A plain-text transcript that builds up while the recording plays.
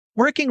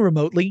Working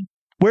remotely,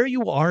 where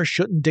you are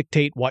shouldn't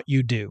dictate what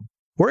you do.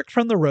 Work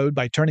from the road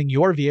by turning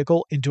your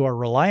vehicle into a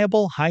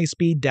reliable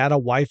high-speed data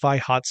Wi-Fi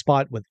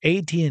hotspot with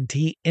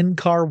AT&T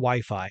in-car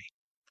Wi-Fi.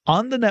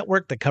 On the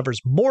network that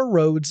covers more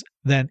roads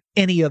than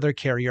any other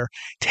carrier,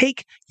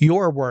 take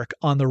your work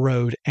on the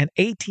road and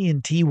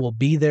AT&T will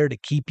be there to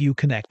keep you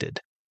connected.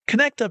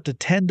 Connect up to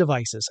 10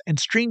 devices and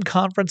stream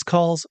conference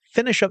calls,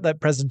 finish up that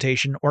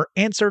presentation, or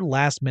answer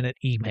last-minute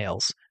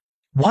emails.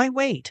 Why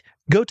wait?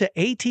 Go to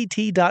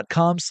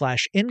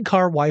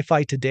att.com/in-car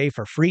Wi-Fi today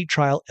for free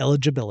trial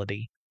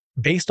eligibility.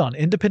 Based on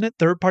independent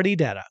third-party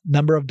data,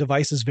 number of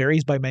devices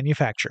varies by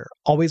manufacturer.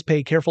 Always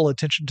pay careful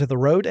attention to the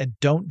road and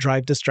don't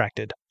drive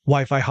distracted.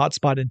 Wi-Fi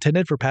hotspot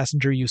intended for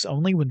passenger use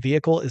only when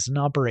vehicle is in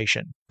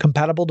operation.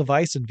 Compatible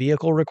device and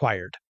vehicle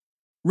required.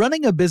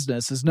 Running a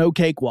business is no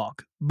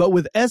cakewalk, but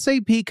with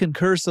SAP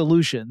Concur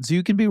Solutions,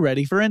 you can be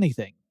ready for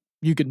anything.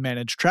 You can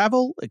manage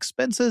travel,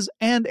 expenses,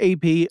 and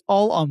AP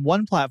all on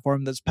one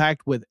platform that's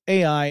packed with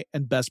AI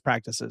and best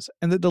practices,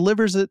 and that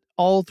delivers it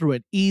all through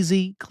an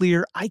easy,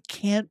 clear, I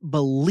can't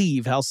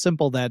believe how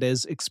simple that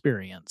is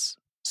experience.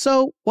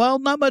 So, while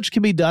not much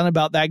can be done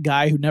about that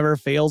guy who never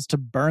fails to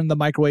burn the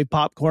microwave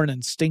popcorn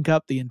and stink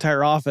up the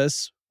entire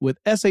office, with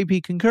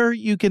SAP Concur,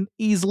 you can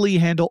easily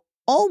handle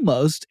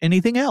almost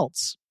anything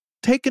else.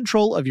 Take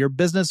control of your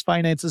business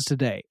finances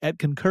today at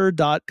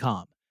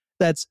Concur.com.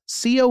 That's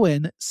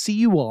CONCUR.com.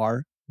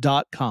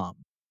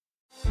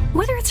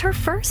 Whether it's her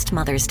first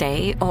Mother's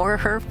Day or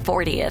her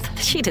 40th,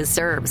 she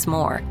deserves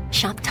more.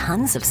 Shop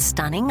tons of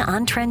stunning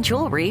on-trend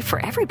jewelry for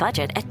every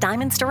budget at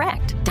Diamonds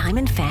Direct.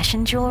 Diamond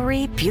fashion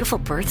jewelry, beautiful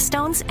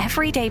birthstones,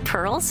 everyday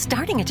pearls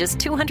starting at just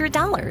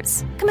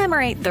 $200.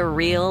 Commemorate the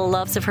real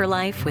loves of her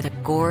life with a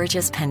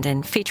gorgeous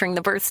pendant featuring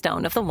the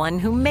birthstone of the one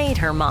who made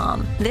her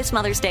mom. This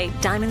Mother's Day,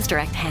 Diamonds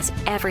Direct has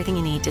everything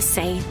you need to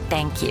say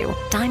thank you.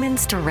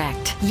 Diamonds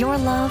Direct. Your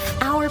love,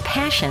 our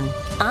passion.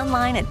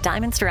 Online at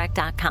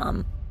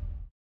diamondsdirect.com.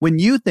 When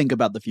you think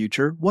about the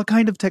future, what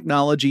kind of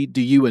technology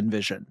do you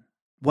envision?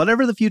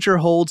 Whatever the future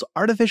holds,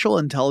 artificial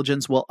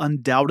intelligence will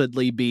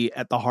undoubtedly be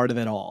at the heart of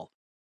it all.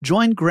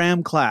 Join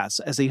Graham Class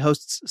as he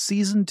hosts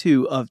Season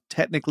 2 of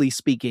Technically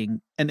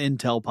Speaking, an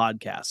Intel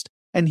podcast,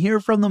 and hear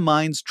from the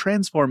minds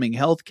transforming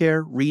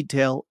healthcare,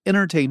 retail,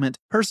 entertainment,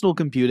 personal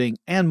computing,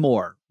 and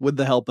more with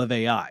the help of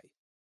AI.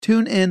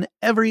 Tune in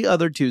every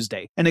other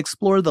Tuesday and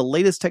explore the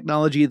latest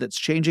technology that's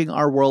changing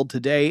our world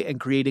today and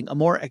creating a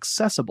more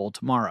accessible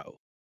tomorrow.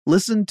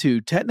 Listen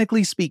to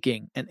Technically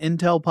Speaking, an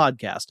Intel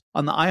podcast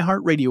on the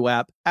iHeartRadio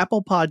app,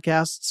 Apple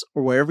Podcasts,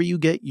 or wherever you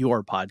get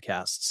your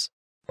podcasts.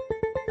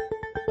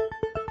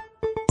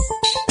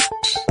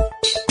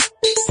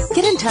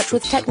 Get in touch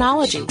with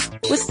technology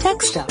with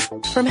Tech Stuff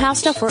from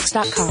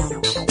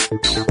HowStuffWorks.com.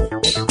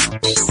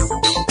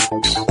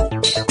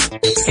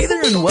 Hey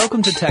there, and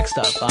welcome to Tech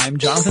Stuff. I'm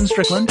Jonathan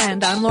Strickland.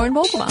 And I'm Lauren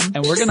Vogelbaum.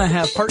 And we're going to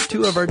have part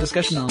 2 of our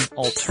discussion on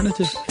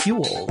alternative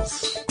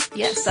fuels.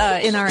 Yes,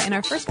 in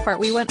our first part,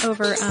 we went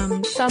over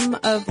some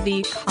of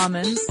the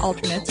common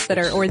alternates that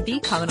are, or the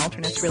common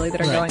alternates really that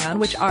are going on,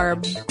 which are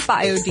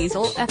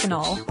biodiesel,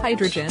 ethanol,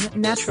 hydrogen,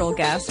 natural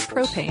gas,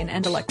 propane,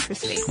 and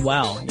electricity.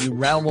 Wow, you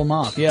rattle them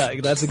off. Yeah,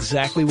 that's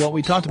exactly what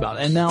we talked about.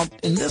 And now,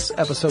 in this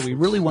episode, we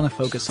really want to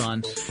focus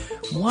on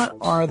what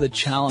are the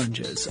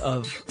challenges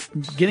of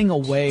getting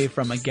away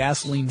from a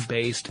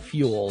gasoline-based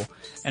fuel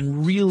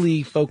and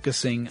really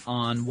focusing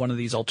on one of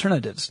these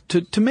alternatives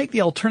to make the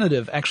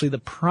alternative actually the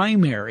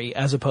primary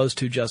as opposed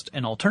to just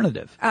an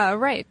alternative.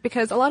 Right,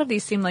 because a lot of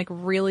these seem like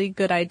really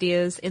good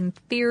ideas in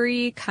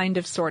theory, kind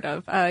of, sort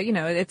of.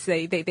 It's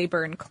they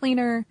burn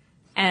cleaner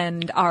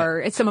and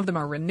some of them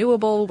are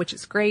renewable, which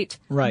is great.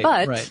 Right.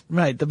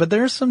 But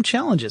there are some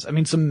challenges. I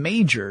mean, some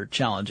major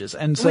challenges,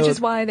 and so which is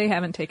why they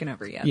haven't taken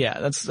over yet. Yeah,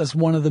 that's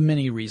one of the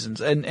many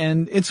reasons,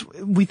 and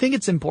we think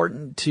it's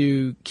important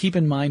to keep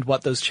in mind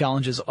what those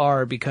challenges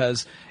are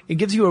because it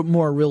gives you a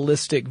more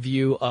realistic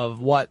view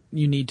of what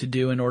you need to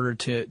do in order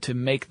to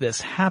make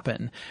this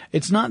happen.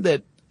 It's not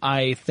that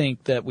I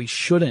think that we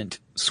shouldn't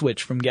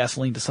switch from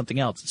gasoline to something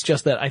else. It's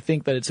just that I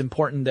think that it's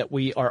important that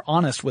we are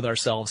honest with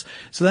ourselves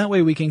so that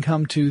way we can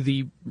come to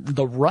the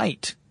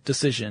right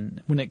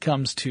decision when it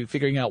comes to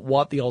figuring out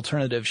what the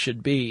alternative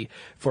should be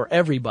for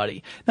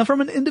everybody. Now,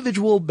 from an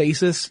individual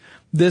basis,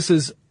 this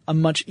is a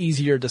much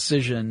easier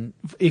decision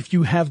if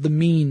you have the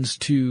means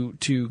to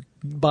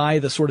buy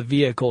the sort of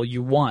vehicle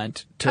you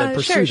want to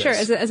pursue Sure.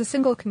 this. As a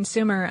single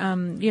consumer,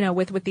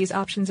 with these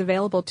options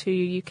available to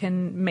you, you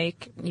can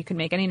make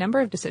any number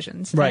of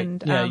decisions. Right.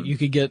 And, you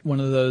could get one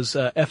of those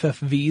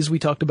FFVs we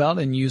talked about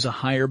and use a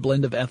higher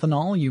blend of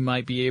ethanol. You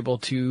might be able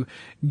to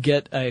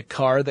get a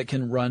car that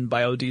can run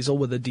biodiesel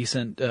with a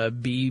decent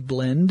B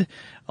blend,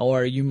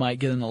 or you might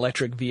get an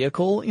electric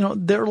vehicle.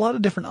 There are a lot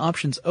of different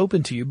options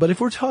open to you. But if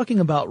we're talking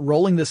about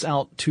rolling this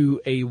out to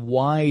a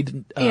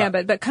wide,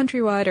 but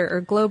countrywide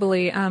or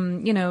globally,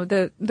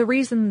 the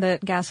reason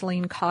that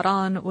gasoline caught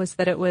on was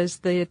that it was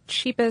the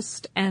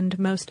cheapest and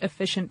most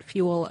efficient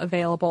fuel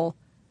available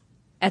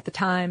at the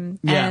time,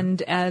 and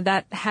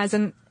that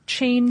hasn't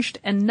changed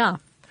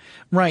enough.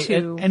 Right,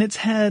 and it's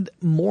had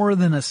more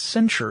than a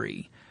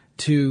century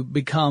to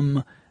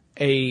become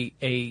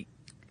an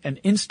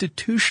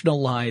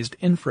institutionalized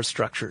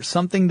infrastructure,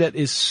 something that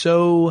is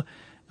so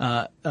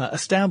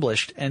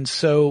established and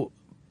so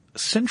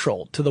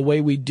central to the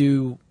way we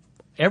do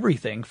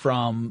everything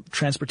from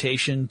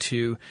transportation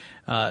to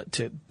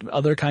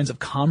other kinds of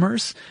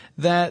commerce,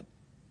 that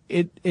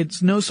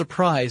it's no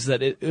surprise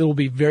that it'll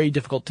be very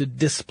difficult to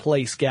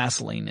displace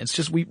gasoline. It's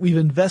just we've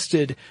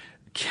invested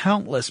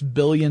countless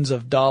billions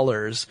of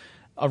dollars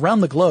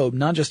around the globe,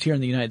 not just here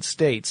in the United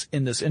States,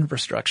 in this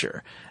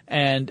infrastructure,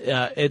 and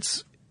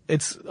it's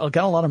got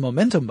a lot of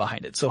momentum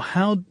behind it. So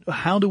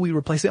how do we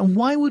replace it, and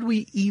why would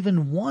we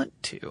even want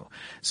to?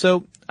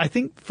 So I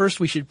think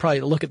first we should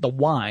probably look at the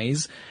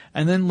whys,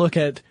 and then look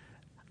at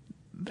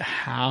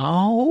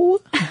how.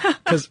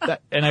 Because I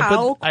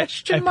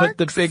put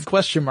the big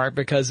question mark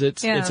because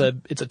it's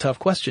a tough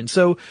question.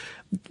 So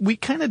we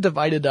kind of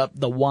divided up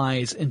the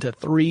whys into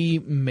three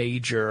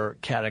major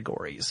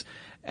categories,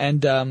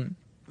 and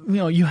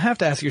you have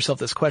to ask yourself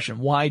this question: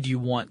 why do you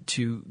want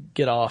to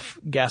get off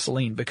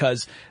gasoline?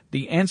 Because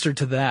the answer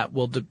to that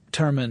will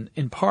determine,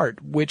 in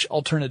part, which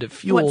alternative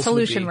fuels what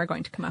solution we're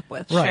going to come up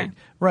with. Right, sure.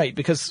 Right.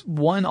 Because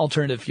one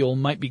alternative fuel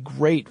might be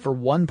great for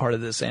one part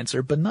of this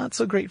answer, but not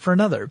so great for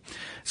another.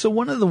 So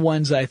one of the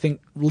ones that I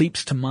think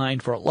leaps to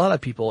mind for a lot of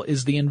people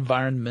is the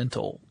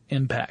environmental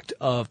impact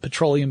of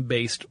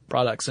petroleum-based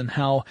products, and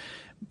how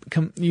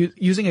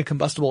using a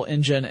combustible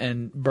engine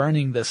and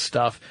burning this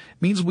stuff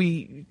means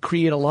we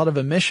create a lot of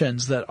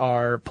emissions that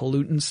are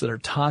pollutants, that are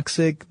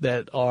toxic,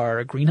 that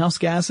are greenhouse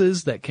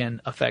gases, that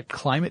can affect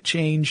climate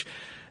change.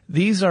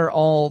 These are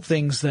all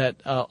things that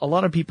a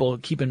lot of people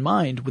keep in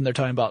mind when they're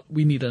talking about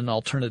we need an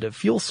alternative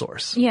fuel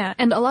source. Yeah,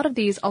 and a lot of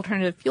these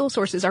alternative fuel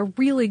sources are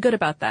really good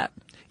about that.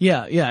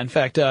 Yeah. In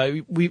fact,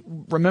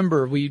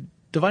 we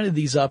divided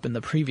these up in the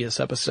previous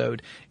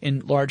episode in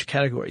large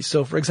categories.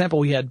 So, for example,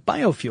 we had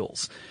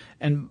biofuels.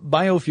 And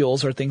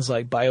biofuels are things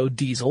like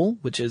biodiesel,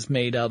 which is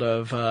made out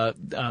of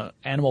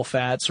animal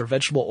fats or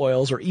vegetable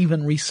oils or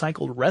even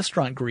recycled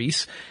restaurant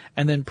grease,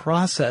 and then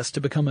processed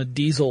to become a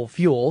diesel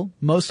fuel.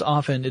 Most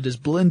often it is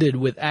blended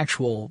with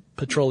actual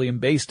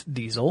petroleum-based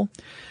diesel,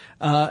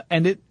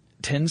 and it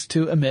tends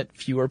to emit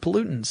fewer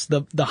pollutants.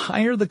 The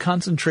higher the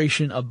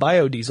concentration of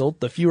biodiesel,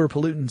 the fewer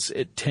pollutants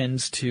it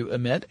tends to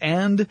emit,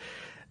 and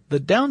the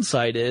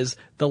downside is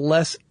the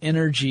less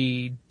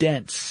energy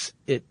dense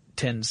it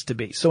tends to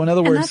be. So in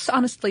other words, and that's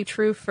honestly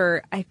true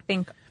for, I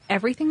think,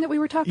 everything that we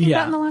were talking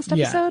about in the last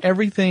episode.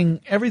 Yeah,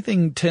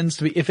 everything tends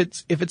to be, if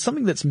it's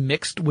something that's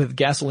mixed with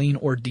gasoline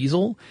or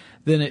diesel,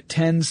 then it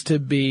tends to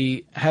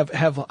be have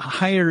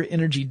higher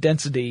energy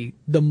density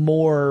the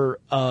more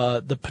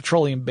the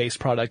petroleum based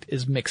product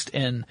is mixed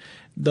in.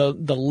 The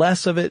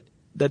less of it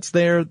that's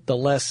there, the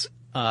less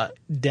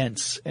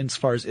dense as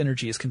far as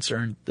energy is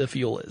concerned the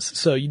fuel is.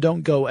 So you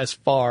don't go as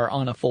far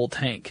on a full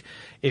tank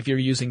if you're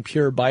using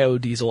pure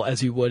biodiesel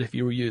as you would if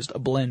you used a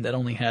blend that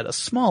only had a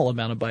small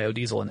amount of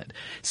biodiesel in it.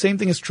 Same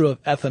thing is true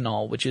of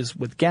ethanol, which is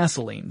with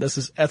gasoline. This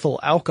is ethyl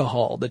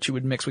alcohol that you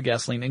would mix with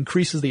gasoline,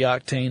 increases the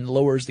octane,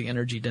 lowers the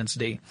energy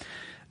density.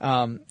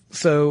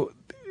 So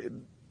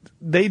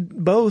they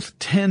both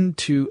tend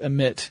to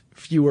emit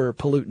fewer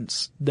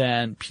pollutants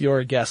than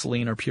pure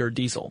gasoline or pure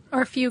diesel.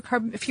 Or fewer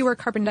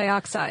carbon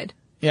dioxide.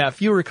 Yeah,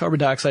 fewer carbon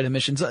dioxide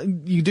emissions.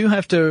 You do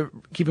have to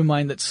keep in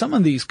mind that some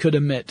of these could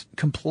emit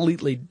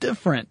completely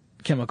different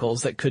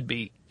chemicals that could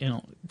be,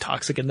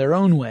 toxic in their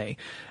own way.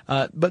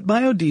 But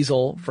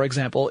biodiesel, for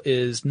example,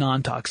 is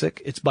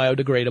non-toxic. It's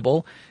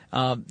biodegradable.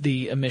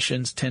 The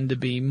emissions tend to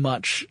be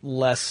much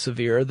less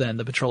severe than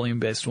the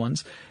petroleum-based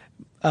ones.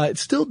 It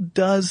still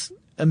does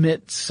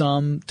emit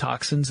some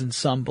toxins and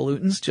some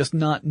pollutants, just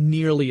not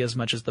nearly as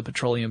much as the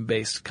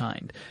petroleum-based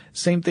kind.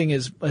 Same thing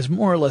is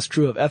more or less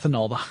true of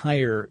ethanol. The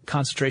higher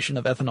concentration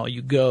of ethanol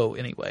you go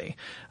anyway.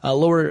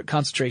 Lower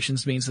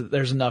concentrations means that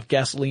there's enough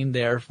gasoline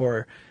there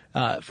for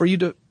you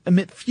to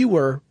emit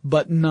fewer,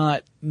 but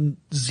not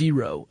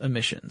zero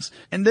emissions.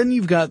 And then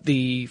you've got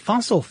the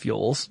fossil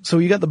fuels. So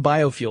you got the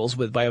biofuels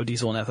with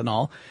biodiesel and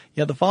ethanol.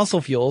 You have the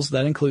fossil fuels.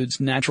 That includes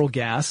natural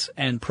gas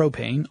and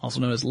propane,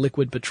 also known as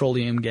liquid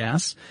petroleum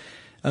gas.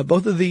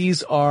 Both of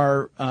these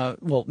are,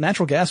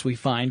 natural gas we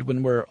find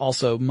when we're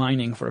also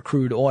mining for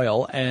crude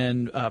oil,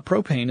 and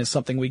propane is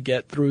something we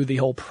get through the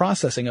whole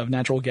processing of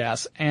natural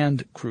gas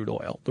and crude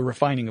oil, the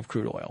refining of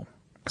crude oil.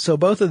 So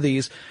both of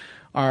these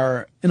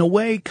are, in a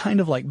way, kind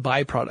of like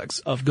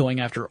byproducts of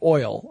going after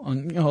oil,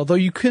 although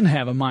you can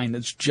have a mine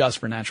that's just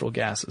for natural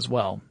gas as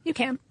well. You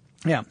can.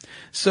 Yeah.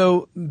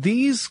 So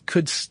these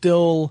could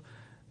still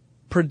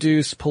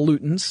produce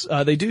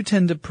pollutants. They do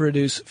tend to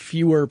produce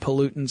fewer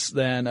pollutants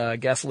than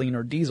gasoline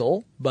or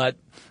diesel, but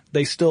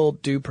they still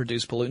do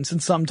produce pollutants.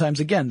 And sometimes,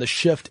 again, the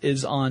shift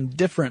is on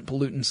different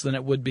pollutants than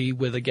it would be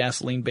with a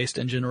gasoline-based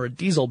engine or a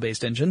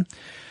diesel-based engine.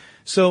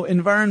 So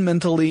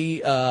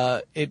environmentally,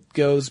 it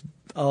goes.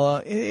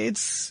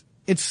 It's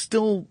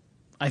still,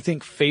 I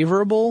think,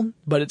 favorable,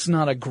 but it's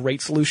not a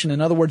great solution. In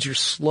other words, you're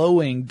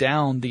slowing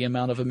down the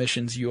amount of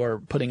emissions you are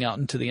putting out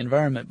into the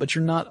environment, but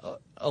you're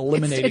not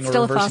eliminating it's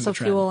still or reversing a fossil the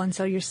trend. fuel, and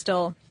so you're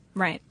still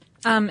right.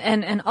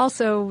 And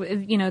also,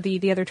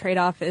 the other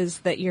trade-off is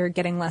that you're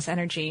getting less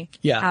energy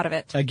out of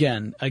it.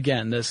 Again,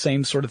 the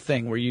same sort of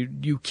thing where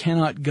you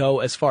cannot go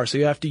as far. So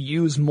you have to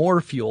use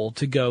more fuel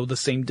to go the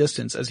same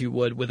distance as you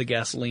would with a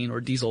gasoline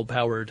or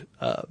diesel-powered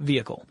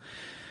vehicle.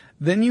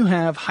 Then you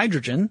have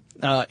hydrogen.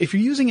 If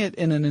you're using it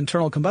in an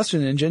internal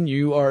combustion engine,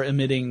 you are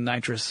emitting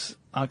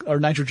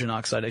nitrogen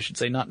oxide, I should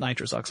say, not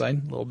nitrous oxide,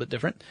 a little bit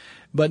different,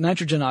 but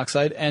nitrogen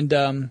oxide.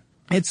 And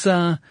it's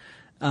that's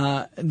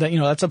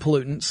a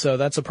pollutant, so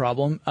that's a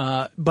problem.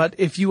 But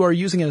if you are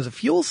using it as a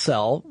fuel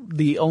cell,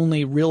 the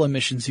only real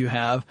emissions you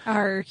have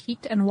are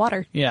heat and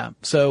water. Yeah.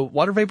 So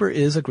water vapor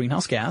is a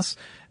greenhouse gas,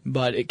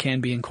 but it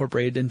can be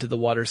incorporated into the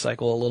water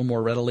cycle a little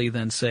more readily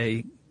than,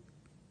 say,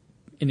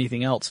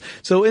 anything else.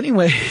 So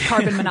anyway.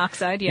 Carbon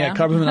monoxide, yeah. Yeah,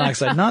 carbon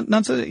monoxide.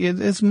 Not so,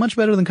 it's much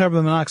better than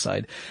carbon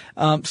monoxide.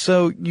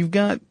 So you've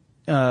got,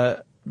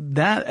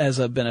 that as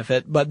a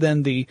benefit, but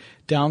then the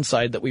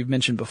downside that we've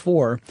mentioned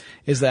before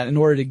is that in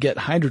order to get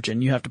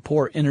hydrogen, you have to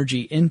pour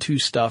energy into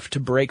stuff to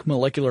break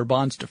molecular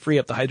bonds to free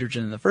up the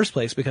hydrogen in the first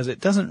place, because it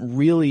doesn't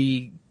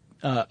really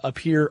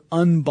appear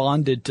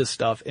unbonded to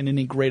stuff in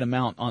any great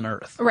amount on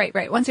Earth.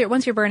 Right. Once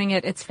you're burning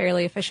it, it's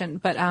fairly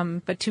efficient,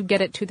 but to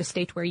get it to the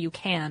state where you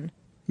can.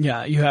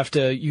 Yeah, you have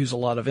to use a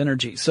lot of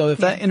energy. So if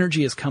that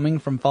energy is coming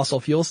from fossil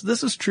fuels,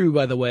 this is true,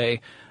 by the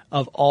way,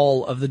 of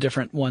all of the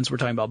different ones we're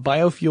talking about.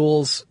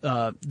 Biofuels,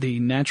 the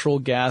natural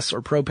gas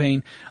or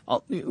propane,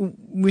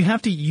 we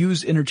have to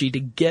use energy to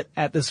get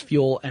at this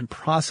fuel and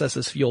process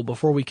this fuel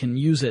before we can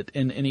use it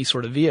in any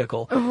sort of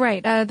vehicle.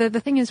 Right.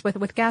 The thing is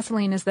with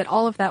gasoline is that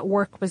all of that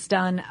work was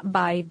done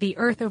by the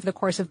Earth over the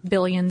course of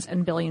billions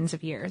and billions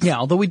of years. Yeah,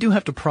 although we do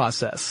have to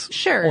process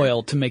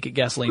oil to make it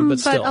gasoline, but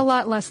still. But a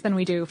lot less than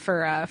we do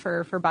for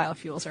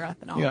biofuels or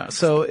ethanol. Yeah,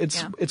 so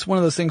it's one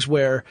of those things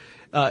where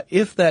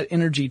if that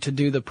energy to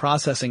do the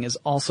processing is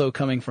also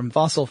coming from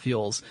fossil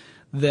fuels,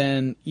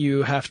 then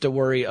you have to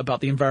worry about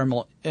the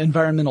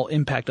environmental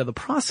impact of the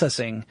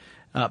processing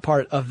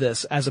part of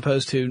this as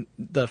opposed to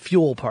the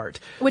fuel part.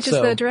 Which is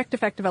the direct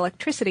effect of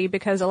electricity,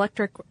 because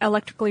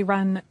electrically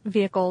run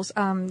vehicles,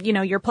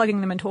 you're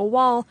plugging them into a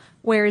wall.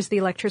 Where is the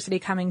electricity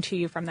coming to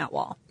you from that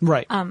wall?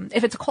 Right.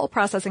 If it's a coal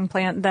processing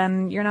plant,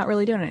 then you're not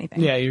really doing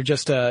anything. Yeah, you're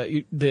just,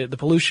 the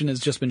pollution has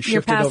just been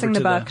shifted over to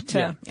the buck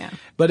to.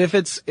 But if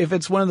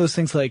it's one of those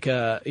things like,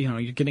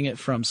 you're getting it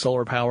from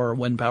solar power or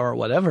wind power or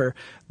whatever,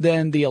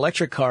 then the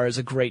electric car is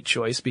a great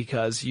choice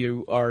because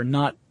you are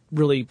not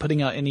really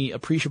putting out any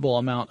appreciable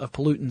amount of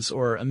pollutants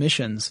or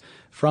emissions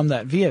from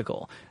that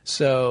vehicle.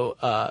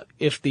 So,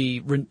 if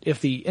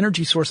the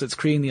energy source that's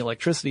creating the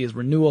electricity is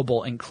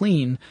renewable and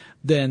clean,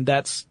 then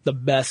that's the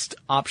best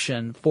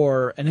option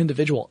for an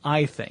individual,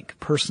 I think,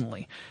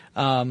 personally.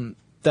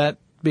 That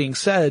being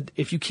said,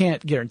 if you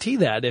can't guarantee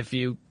that, if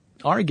you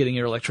are getting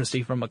your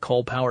electricity from a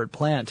coal-powered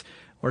plant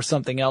or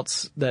something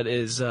else that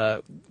is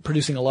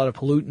producing a lot of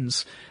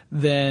pollutants,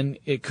 then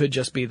it could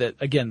just be that,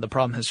 again, the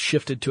problem has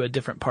shifted to a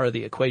different part of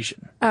the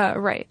equation.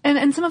 Right.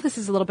 And some of this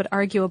is a little bit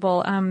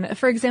arguable.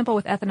 For example,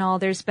 with ethanol,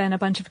 there's been a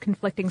bunch of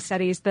conflicting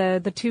studies.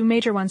 The two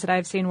major ones that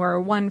I've seen were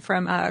one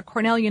from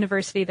Cornell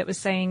University that was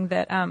saying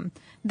that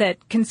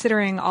that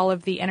considering all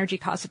of the energy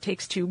costs it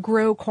takes to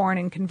grow corn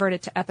and convert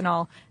it to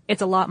ethanol,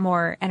 it's a lot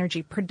more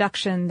energy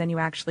production than you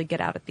actually get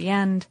out at the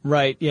end.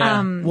 Right,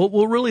 yeah.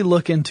 We'll really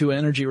look into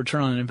energy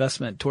return on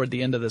investment toward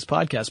the end of this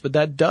podcast, but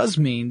that does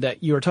mean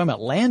that you are talking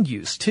about land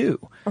use too.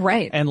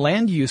 Right. And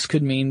land use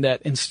could mean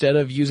that instead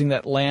of using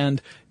that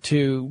land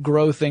to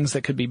grow things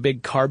that could be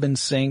big carbon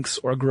sinks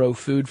or grow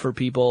food for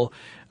people,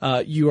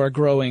 you are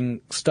growing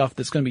stuff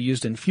that's going to be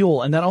used in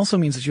fuel. And that also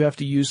means that you have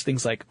to use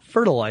things like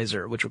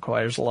fertilizer, which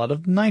requires a lot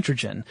of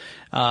nitrogen.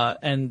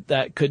 And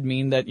that could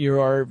mean that you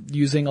are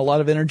using a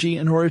lot of energy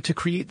in order to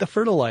create the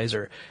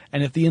fertilizer.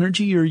 And if the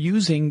energy you're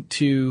using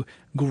to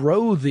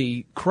grow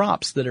the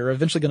crops that are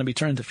eventually going to be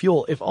turned into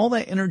fuel, if all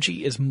that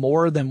energy is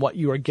more than what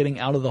you are getting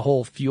out of the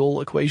whole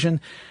fuel equation,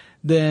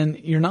 then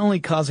you're not only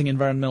causing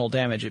environmental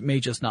damage, it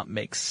may just not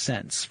make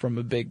sense from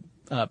a big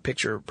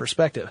picture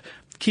perspective.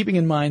 Keeping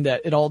in mind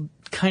that it all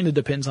kind of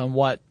depends on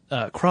what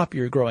crop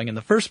you're growing in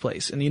the first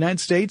place. In the United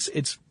States,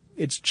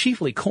 it's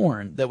chiefly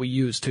corn that we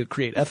use to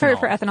create ethanol.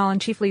 For ethanol,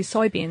 and chiefly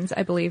soybeans,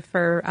 I believe,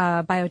 for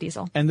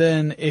biodiesel. And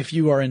then if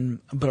you are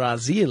in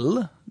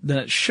Brazil, then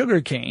it's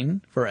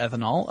sugarcane for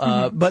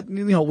ethanol. But,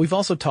 we've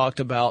also talked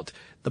about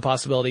the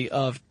possibility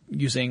of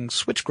using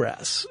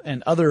switchgrass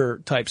and other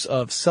types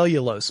of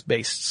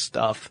cellulose-based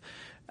stuff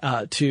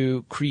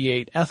to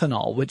create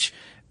ethanol, which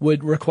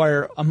would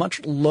require a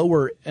much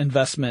lower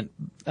investment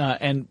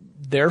and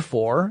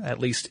therefore, at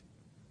least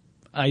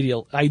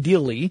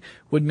ideally,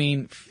 would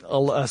mean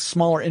a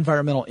smaller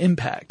environmental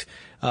impact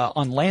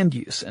on land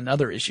use and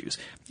other issues.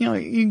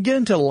 You get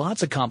into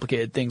lots of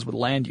complicated things with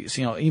land use,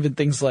 even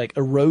things like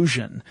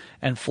erosion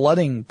and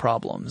flooding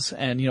problems.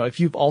 And, if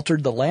you've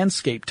altered the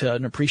landscape to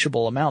an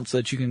appreciable amount so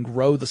that you can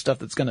grow the stuff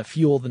that's going to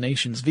fuel the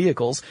nation's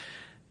vehicles,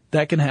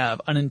 that can have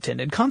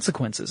unintended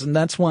consequences. And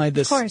that's why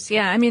this... Of course,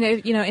 yeah. I mean,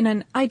 in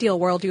an ideal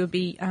world, you would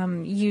be,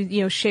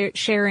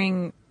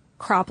 sharing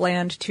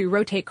cropland to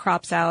rotate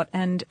crops out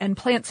and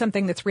plant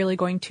something that's really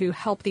going to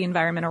help the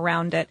environment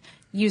around it,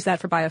 use that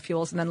for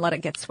biofuels, and then let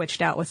it get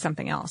switched out with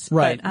something else.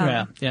 Right.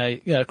 But,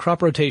 yeah.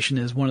 Crop rotation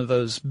is one of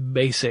those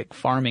basic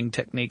farming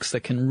techniques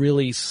that can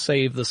really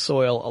save the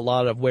soil a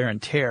lot of wear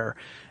and tear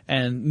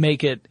and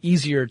make it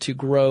easier to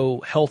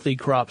grow healthy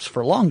crops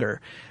for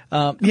longer.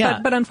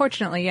 But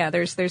unfortunately,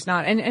 there's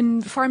not.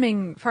 And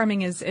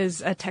farming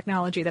is a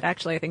technology that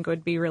actually I think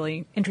would be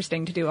really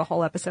interesting to do a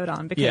whole episode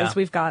on, because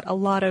we've got a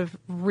lot of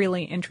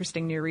really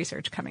interesting new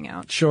research coming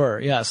out. Sure.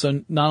 Yeah.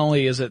 So not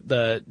only is it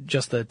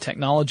just the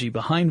technology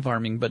behind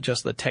farming, but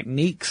just the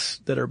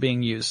techniques that are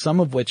being used, some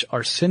of which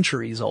are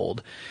centuries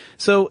old.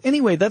 So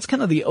anyway, that's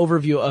kind of the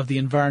overview of the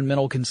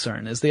environmental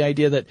concern, is the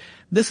idea that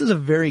this is a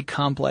very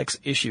complex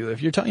issue.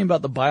 If you're talking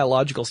about the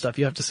biological stuff,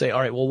 you have to say, all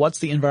right, well, what's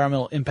the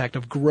environmental impact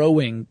of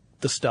growing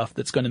the stuff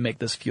that's going to make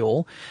this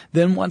fuel?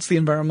 Then what's the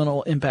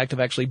environmental impact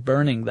of actually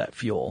burning that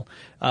fuel?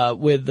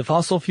 With the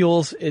fossil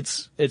fuels,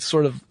 it's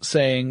sort of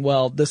saying,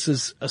 well, this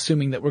is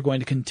assuming that we're going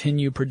to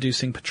continue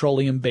producing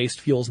petroleum-based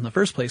fuels in the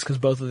first place, because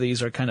both of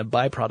these are kind of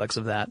byproducts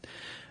of that.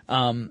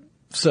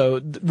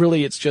 So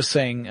really it's just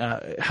saying,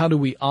 how do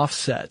we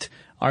offset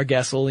our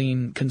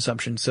gasoline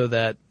consumption so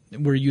that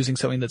we're using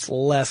something that's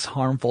less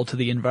harmful to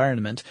the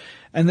environment?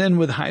 And then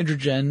with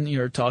hydrogen,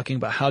 you're talking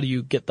about how do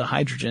you get the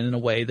hydrogen in a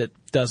way that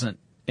doesn't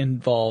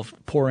involve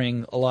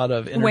pouring a lot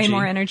of energy. Way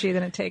more energy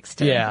than it takes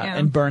to.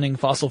 And burning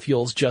fossil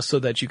fuels just so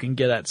that you can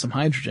get at some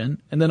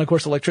hydrogen. And then, of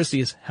course,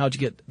 electricity is, how'd you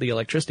get the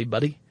electricity,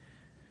 buddy?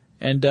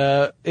 And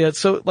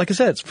so, like I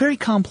said, it's very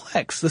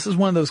complex. This is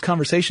one of those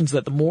conversations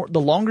that the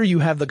longer you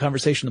have the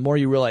conversation, the more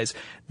you realize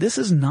this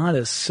is not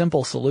a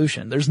simple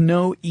solution. There's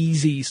no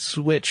easy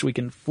switch we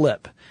can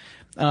flip.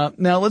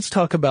 Now let's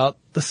talk about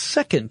the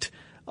second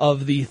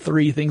of the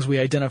three things we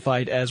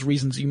identified as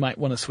reasons you might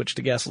want to switch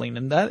to gasoline,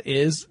 and that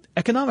is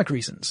economic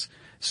reasons.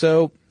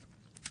 So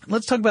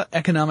let's talk about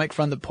economic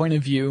from the point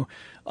of view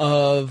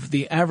of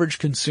the average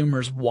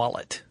consumer's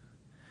wallet.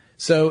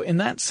 So in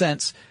that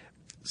sense,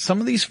 some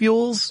of these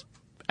fuels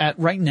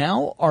right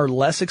now are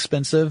less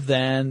expensive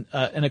than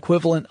an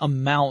equivalent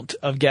amount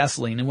of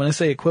gasoline. And when I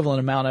say equivalent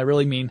amount, I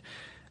really mean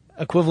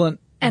equivalent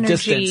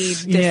energy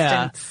distance.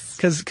 Yeah,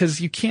 because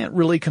you can't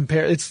really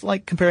compare. It's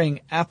like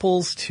comparing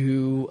apples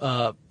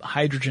to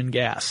hydrogen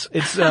gas.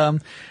 It's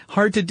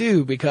hard to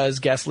do because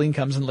gasoline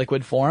comes in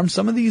liquid form.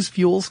 Some of these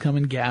fuels come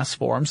in gas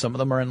form. Some of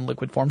them are in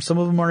liquid form. Some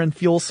of them are in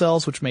fuel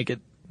cells, which make it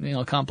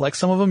complex.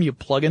 Some of them you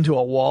plug into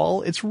a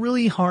wall. It's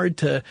really hard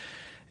to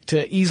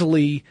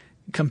easily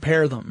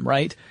compare them,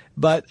 right?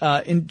 But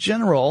in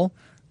general,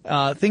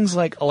 things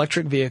like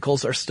electric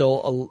vehicles are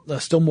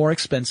still more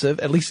expensive,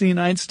 at least in the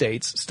United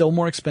States, still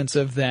more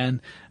expensive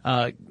than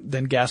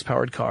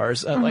gas-powered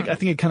cars. Like I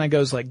think it kind of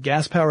goes like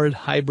gas-powered,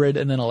 hybrid,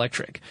 and then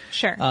electric.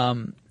 Sure.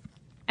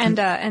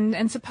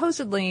 And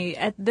supposedly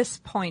at this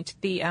point,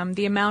 the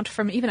amount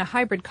from even a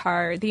hybrid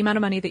car, the amount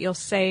of money that you'll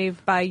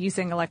save by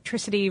using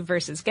electricity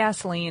versus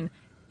gasoline,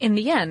 in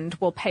the end,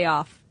 will pay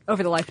off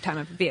over the lifetime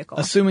of a vehicle.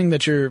 Assuming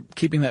that you're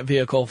keeping that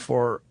vehicle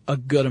for a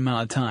good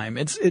amount of time.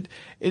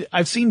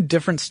 I've seen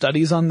different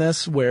studies on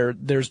this where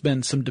there's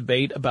been some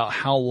debate about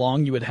how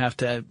long you would have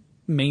to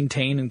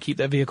maintain and keep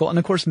that vehicle. And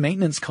of course,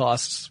 maintenance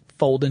costs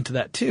fold into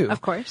that too.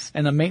 Of course.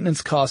 And the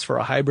maintenance cost for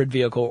a hybrid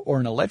vehicle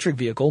or an electric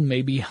vehicle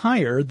may be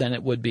higher than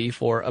it would be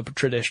for a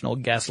traditional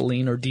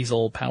gasoline or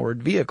diesel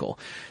powered vehicle.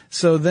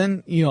 So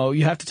then,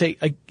 you have to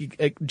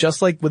take,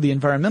 just like with the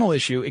environmental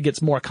issue, it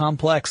gets more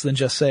complex than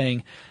just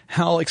saying,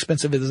 how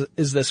expensive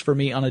is this for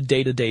me on a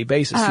day-to-day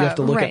basis? You have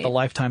to look at the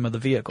lifetime of the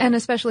vehicle. And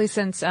especially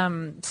since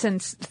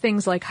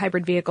things like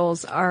hybrid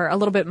vehicles are a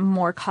little bit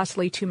more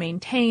costly to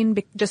maintain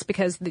just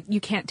because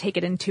you can't take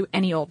it into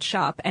any old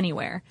shop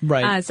anywhere.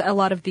 Right. As a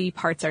lot of the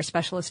parts are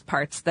specialist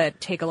parts that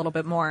take a little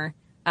bit more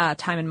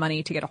time and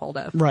money to get a hold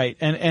of. Right.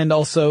 And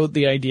also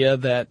the idea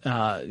that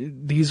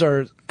these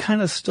are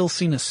kind of still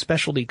seen as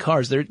specialty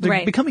cars. They're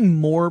becoming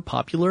more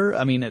popular.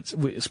 I mean,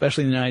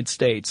 especially in the United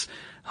States,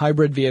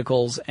 hybrid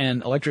vehicles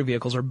and electric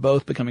vehicles are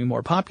both becoming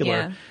more popular.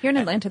 Yeah. Here in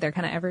Atlanta, they're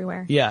kind of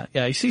everywhere. Yeah.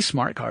 You see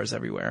smart cars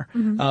everywhere.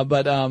 Mm-hmm.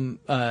 But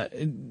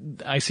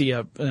I see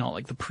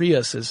like the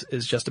Prius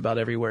is just about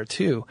everywhere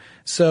too.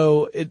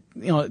 So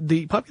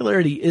the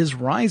popularity is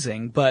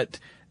rising, but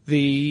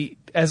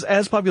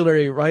as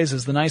popularity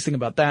rises, the nice thing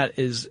about that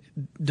is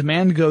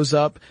demand goes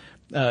up.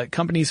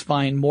 Companies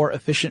find more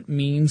efficient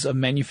means of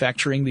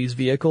manufacturing these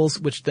vehicles,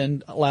 which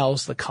then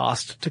allows the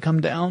cost to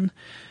come down.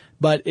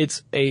 But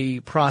it's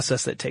a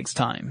process that takes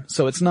time.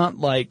 So it's not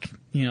like,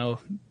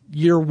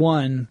 year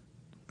one,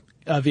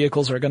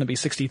 vehicles are going to be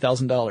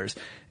 $60,000.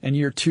 And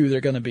year two,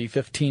 they're going to be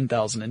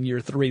 $15,000. And year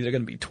three, they're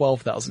going to be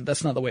 $12,000.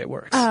 That's not the way it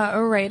works.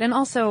 Right. And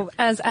also,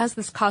 as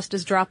this cost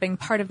is dropping,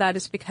 part of that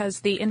is because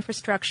the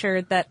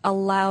infrastructure that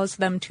allows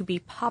them to be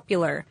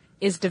popular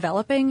is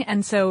developing.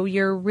 And so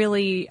you're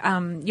really,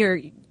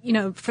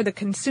 for the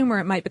consumer,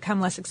 it might become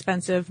less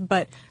expensive,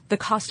 but the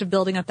cost of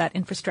building up that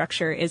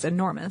infrastructure is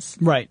enormous.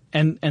 Right.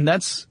 And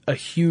that's a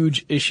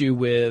huge issue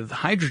with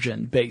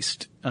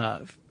hydrogen-based,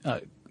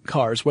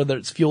 cars, whether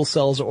it's fuel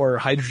cells or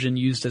hydrogen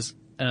used as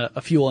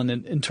a fuel in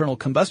an internal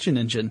combustion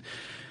engine,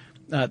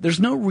 there's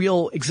no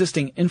real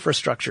existing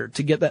infrastructure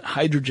to get that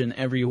hydrogen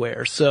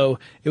everywhere. So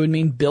it would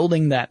mean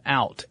building that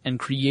out and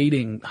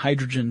creating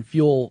hydrogen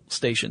fuel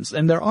stations.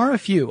 And there are a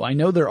few. I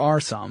know there are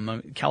some. I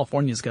mean,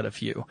 California's got a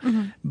few.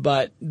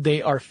 But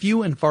they are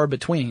few and far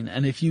between.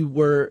 And if you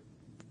were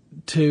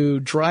to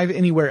drive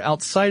anywhere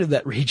outside of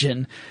that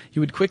region,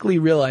 you would quickly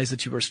realize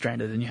that you were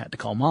stranded and you had to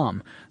call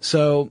mom.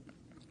 So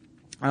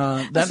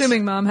that's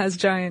assuming mom has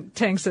giant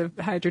tanks of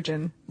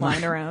hydrogen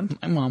lying around.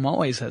 My mom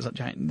always has a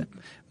giant.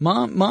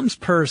 Mom's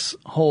purse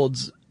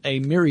holds a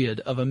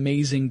myriad of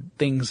amazing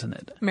things in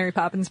it. Mary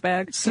Poppins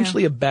bag.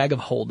 Essentially a bag of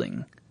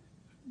holding.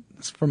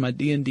 It's for my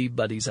D&D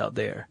buddies out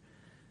there.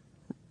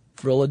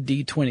 Roll a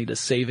D20 to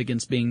save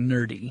against being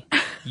nerdy.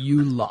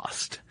 You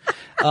lost.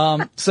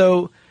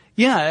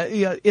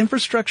 Yeah,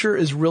 infrastructure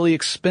is really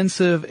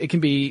expensive. It can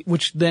be,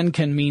 which then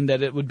can mean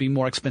that it would be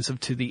more expensive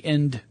to the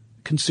end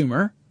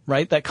consumer.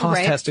 Right? That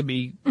cost has to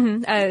be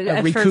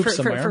recouped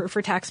somewhere.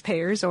 For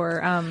taxpayers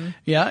or,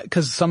 Yeah,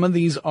 because some of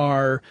these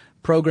are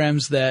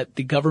programs that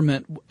the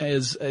government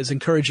is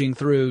encouraging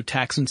through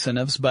tax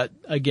incentives, but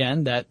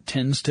again, that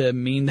tends to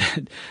mean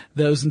that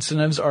those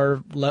incentives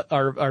are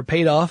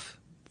paid off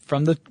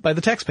by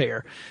the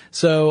taxpayer.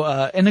 So,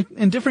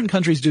 and different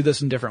countries do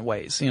this in different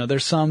ways. You know,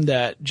 there's some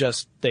that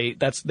just, they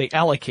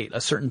allocate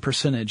a certain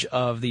percentage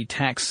of the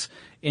tax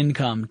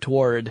income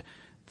toward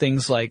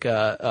things like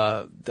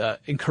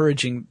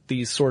encouraging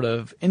these sort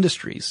of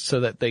industries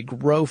so that they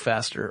grow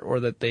faster or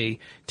that they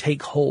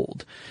take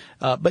hold.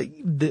 But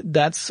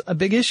that's a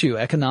big issue.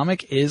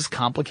 Economic is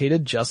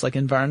complicated, just like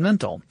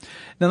environmental.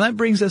 Now that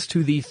brings us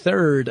to the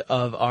third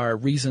of our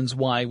reasons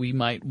why we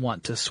might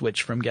want to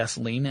switch from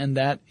gasoline, and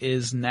that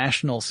is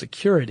national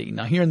security.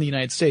 Now here in the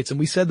United States, and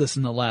we said this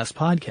in the last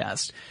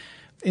podcast,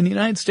 in the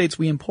United States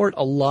we import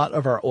a lot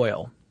of our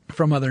oil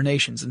from other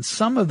nations. And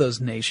some of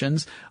those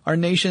nations are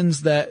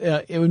nations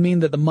that it would mean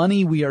that the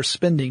money we are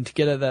spending to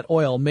get at that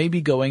oil may be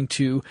going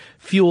to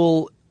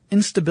fuel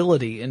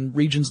instability in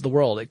regions of the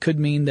world. It could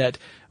mean that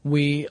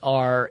we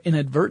are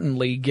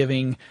inadvertently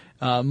giving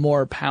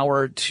more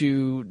power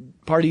to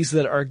parties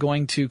that are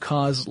going to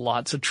cause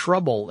lots of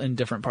trouble in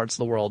different parts of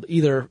the world,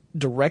 either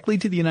directly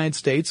to the United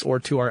States or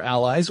to our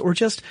allies, or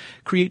just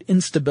create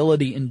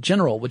instability in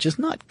general, which is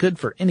not good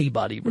for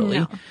anybody, really.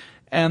 No.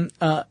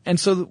 And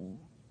so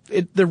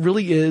it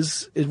really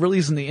is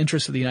in the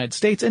interest of the United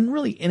States and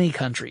really any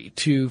country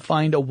to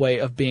find a way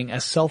of being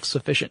as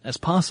self-sufficient as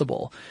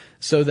possible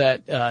so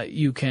that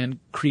you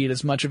can create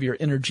as much of your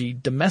energy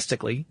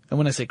domestically. And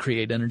when I say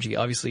create energy,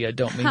 obviously I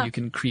don't mean you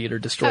can create or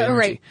destroy energy.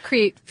 Right,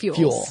 create fuels.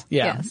 Fuel,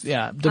 yeah, yes.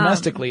 Yeah,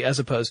 domestically as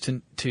opposed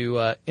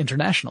to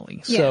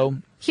internationally. Yeah. So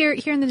here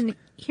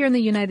in the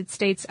United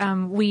States,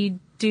 we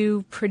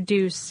do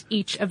produce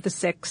each of the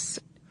six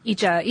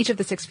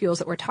fuels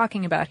that we're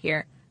talking about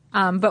here.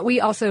 But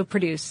we also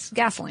produce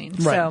gasoline.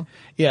 Right. So.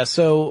 Yeah.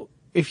 So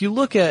if you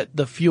look at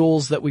the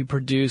fuels that we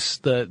produce,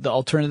 the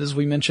alternatives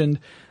we mentioned,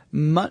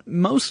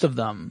 most of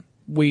them,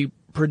 we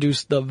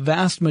produce the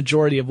vast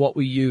majority of what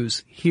we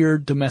use here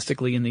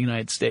domestically in the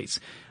United States.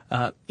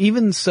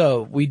 Even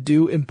so, we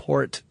do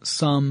import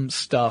some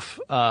stuff,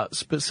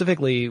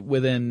 specifically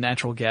within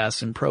natural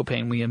gas and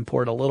propane. We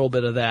import a little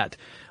bit of that,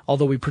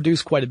 although we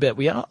produce quite a bit.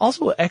 We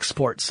also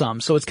export some.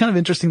 So it's kind of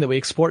interesting that we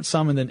export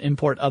some and then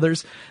import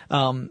others.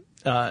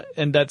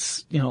 And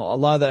that's, a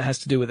lot of that has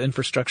to do with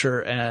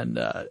infrastructure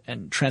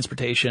and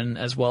transportation,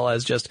 as well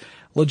as just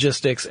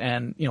logistics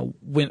and,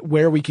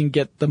 where we can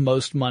get the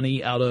most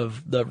money out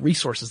of the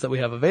resources that we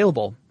have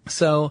available.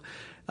 So,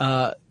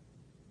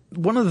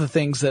 one of the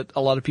things that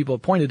a lot of people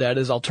have pointed at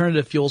is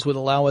alternative fuels would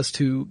allow us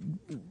to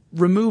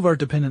remove our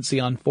dependency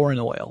on foreign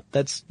oil.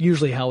 That's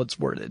usually how it's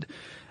worded.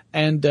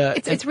 And,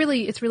 it's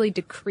really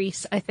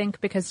decrease, I think,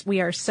 because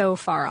we are so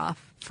far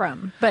off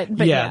from, but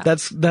yeah,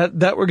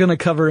 that we're going to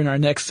cover in our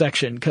next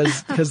section,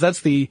 cause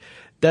that's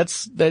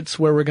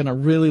where we're going to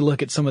really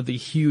look at some of the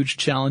huge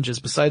challenges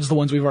besides the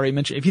ones we've already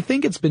mentioned. If you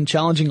think it's been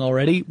challenging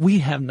already, we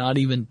have not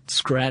even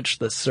scratched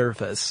the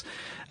surface.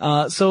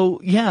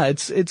 So yeah,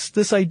 it's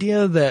this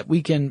idea that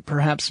we can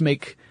perhaps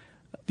make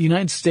the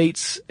United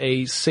States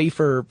a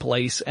safer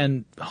place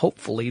and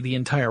hopefully the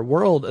entire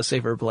world a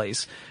safer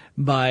place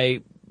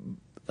by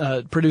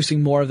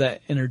producing more of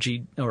that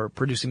energy, or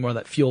producing more of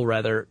that fuel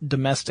rather,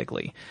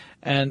 domestically.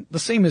 And the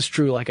same is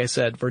true, like I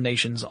said, for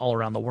nations all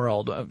around the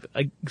world.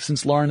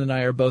 Since Lauren and I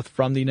are both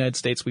from the United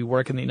States, we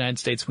work in the United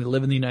States, we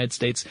live in the United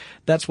States,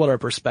 that's what our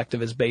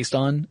perspective is based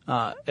on.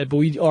 But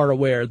we are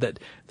aware that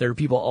there are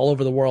people all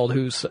over the world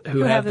who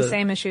have the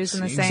same issues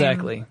and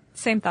the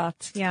same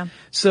thoughts. Yeah.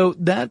 So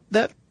that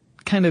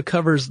kind of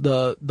covers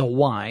the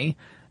why.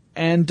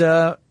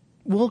 And,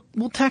 We'll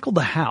tackle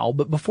the how,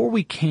 but before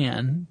we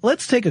can,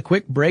 let's take a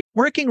quick break.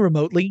 Working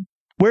remotely,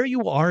 where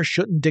you are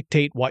shouldn't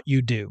dictate what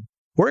you do.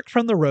 Work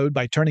from the road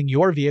by turning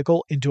your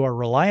vehicle into a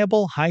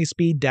reliable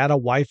high-speed data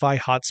Wi-Fi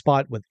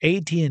hotspot with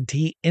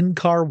AT&T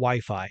in-car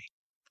Wi-Fi.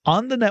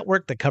 On the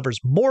network that covers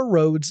more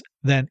roads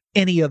than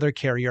any other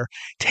carrier,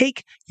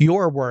 take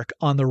your work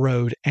on the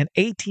road and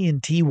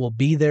AT&T will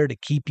be there to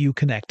keep you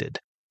connected.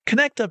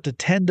 Connect up to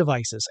 10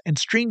 devices and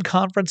stream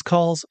conference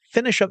calls,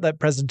 finish up that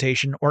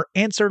presentation, or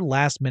answer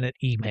last-minute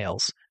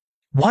emails.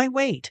 Why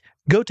wait?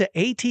 Go to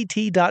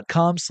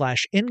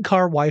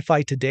att.com/in-car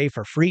Wi-Fi today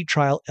for free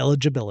trial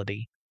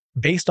eligibility.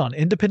 Based on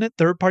independent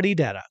third-party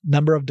data,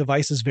 number of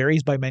devices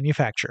varies by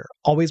manufacturer.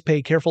 Always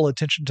pay careful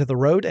attention to the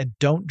road and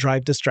don't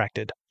drive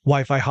distracted.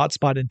 Wi-Fi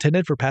hotspot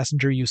intended for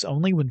passenger use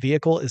only when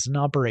vehicle is in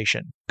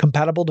operation.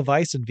 Compatible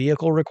device and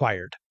vehicle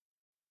required.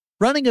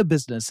 Running a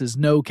business is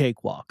no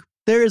cakewalk.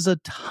 There is a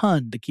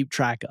ton to keep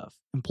track of.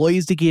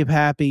 Employees to keep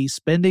happy,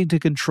 spending to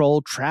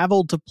control,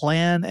 travel to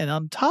plan, and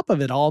on top of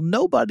it all,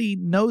 nobody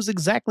knows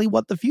exactly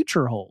what the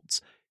future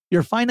holds.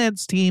 Your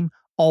finance team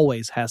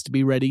always has to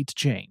be ready to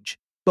change.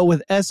 But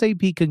with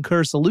SAP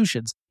Concur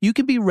Solutions, you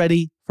can be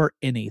ready for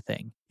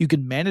anything. You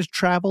can manage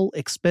travel,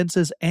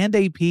 expenses, and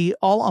AP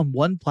all on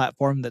one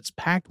platform that's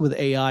packed with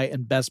AI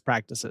and best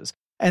practices,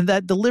 and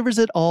that delivers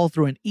it all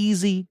through an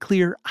easy,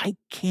 clear, I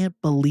can't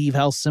believe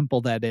how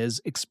simple that is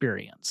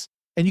experience.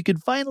 And you can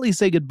finally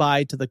say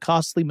goodbye to the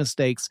costly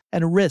mistakes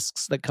and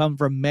risks that come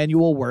from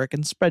manual work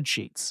and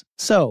spreadsheets.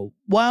 So,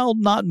 while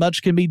not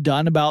much can be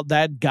done about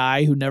that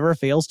guy who never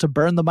fails to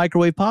burn the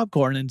microwave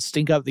popcorn and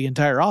stink up the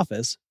entire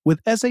office, with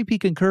SAP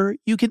Concur,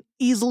 you can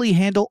easily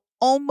handle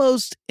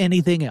almost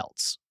anything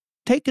else.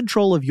 Take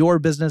control of your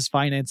business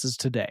finances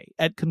today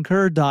at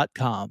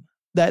Concur.com.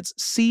 That's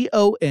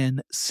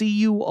CONCUR.com.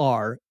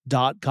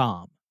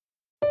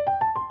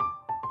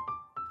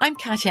 I'm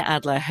Katya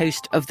Adler,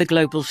 host of The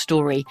Global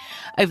Story.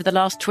 Over the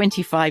last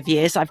 25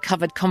 years, I've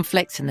covered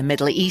conflicts in the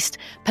Middle East,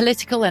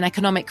 political and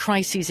economic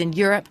crises in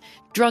Europe,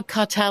 drug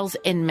cartels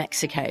in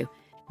Mexico.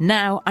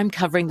 Now I'm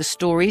covering the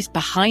stories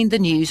behind the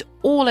news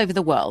all over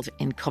the world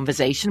in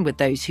conversation with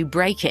those who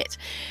break it.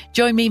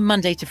 Join me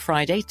Monday to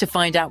Friday to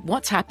find out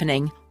what's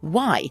happening,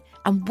 why,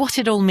 and what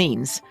it all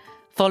means.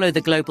 Follow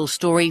The Global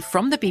Story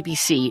from the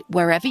BBC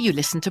wherever you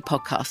listen to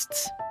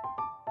podcasts.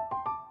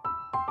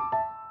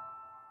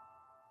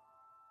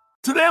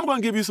 Today I'm going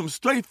to give you some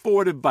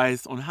straightforward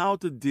advice on how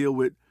to deal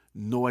with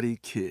naughty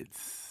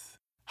kids.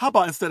 How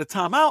about instead of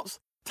timeouts,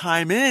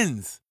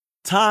 time-ins?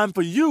 Time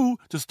for you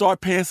to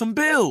start paying some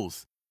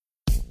bills.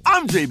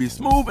 I'm JB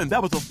Smoove, and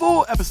that was a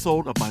full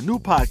episode of my new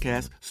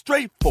podcast,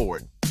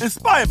 Straightforward,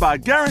 inspired by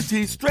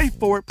guaranteed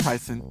straightforward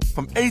pricing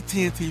from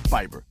AT&T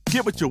Fiber.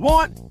 Get what you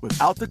want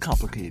without the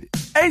complicated.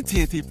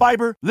 AT&T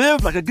Fiber,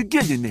 live like a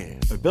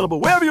gigillionaire. Available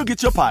wherever you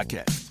get your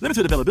podcasts.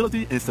 Limited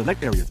availability in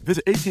select areas.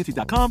 Visit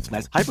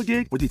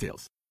AT&T.com/hypergig for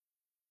details.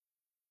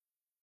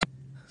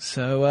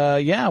 So,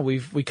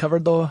 we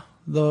covered the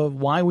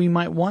why we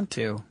might want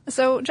to.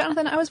 So,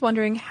 Jonathan, I was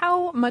wondering,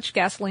 how much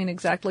gasoline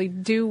exactly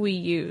do we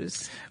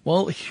use?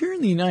 Well, here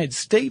in the United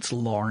States,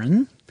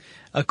 Lauren,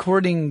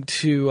 according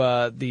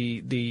to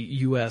the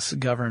U.S.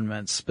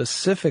 government,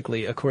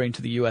 specifically according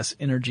to the U.S.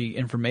 Energy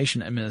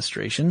Information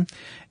Administration,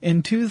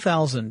 in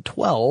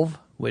 2012,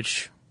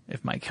 which,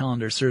 if my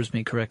calendar serves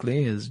me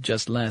correctly, is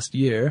just last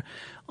year,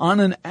 on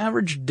an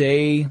average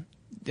day,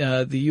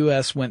 the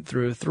U.S. went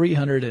through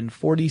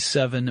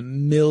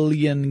 347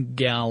 million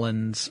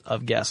gallons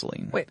of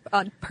gasoline. Wait,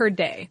 per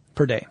day?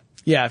 Per day.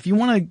 Yeah, if you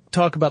want to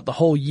talk about the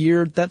whole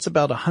year, that's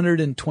about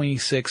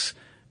 126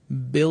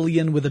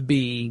 billion with a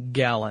B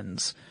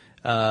gallons.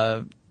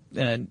 And,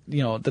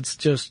 that's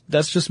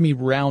just me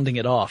rounding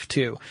it off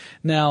too.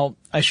 Now,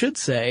 I should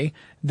say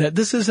that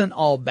this isn't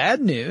all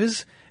bad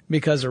news,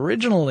 because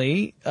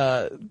originally,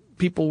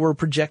 people were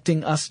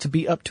projecting us to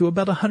be up to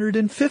about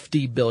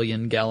 150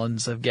 billion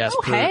gallons of gas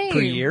per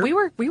year.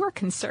 We were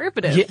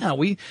conservative. Yeah,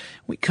 we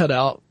cut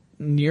out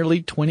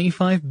nearly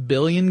 25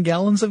 billion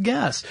gallons of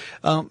gas.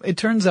 It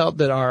turns out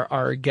that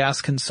our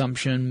gas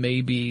consumption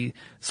may be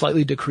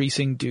slightly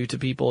decreasing due to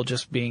people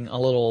just being a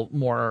little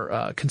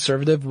more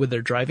conservative with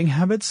their driving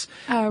habits.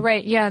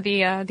 Right. Yeah.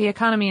 The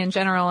economy in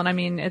general, and I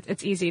mean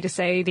it's easy to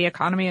say the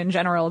economy in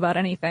general about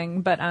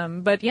anything,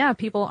 but yeah,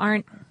 people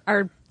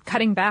are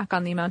cutting back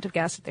on the amount of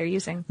gas that they're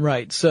using.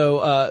 Right.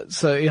 So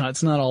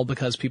it's not all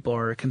because people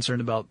are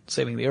concerned about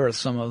saving the earth.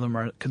 Some of them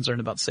are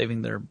concerned about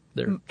saving their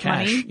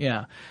cash. Money?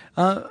 Yeah.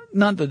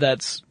 Not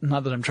that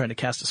I'm trying to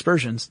cast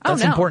aspersions.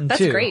 That's important that's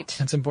too. Great.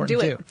 That's important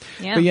Do too. it.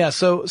 Yeah. But yeah,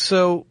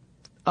 so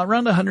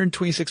around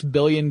 126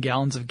 billion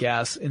gallons of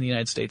gas in the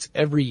United States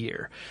every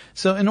year.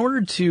 So in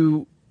order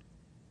to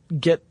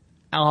get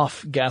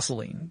off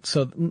gasoline.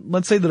 So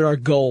let's say that our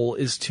goal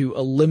is to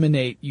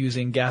eliminate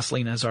using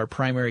gasoline as our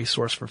primary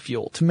source for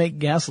fuel, to make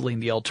gasoline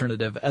the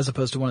alternative as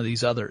opposed to one of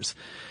these others.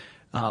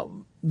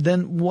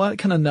 Then what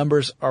kind of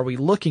numbers are we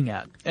looking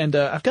at? And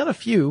I've got a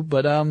few,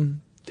 but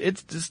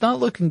it's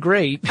not looking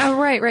great. Oh,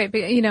 right.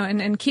 But,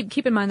 and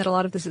keep in mind that a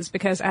lot of this is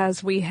because,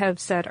 as we have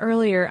said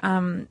earlier,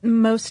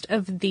 most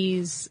of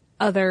these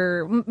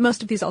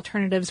most of these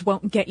alternatives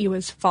won't get you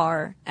as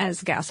far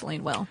as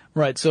gasoline will.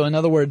 Right. So in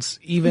other words,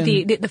 even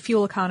the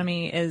fuel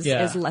economy is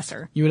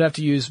lesser. You would have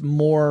to use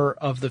more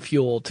of the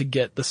fuel to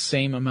get the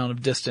same amount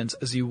of distance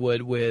as you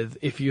would with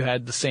if you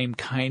had the same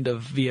kind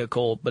of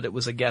vehicle, but it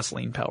was a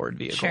gasoline powered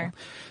vehicle. Sure.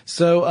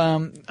 So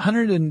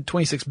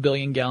 126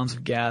 billion gallons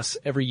of gas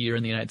every year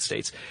in the United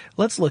States.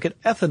 Let's look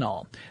at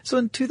ethanol. So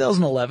in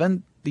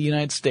 2011, the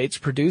United States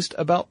produced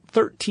about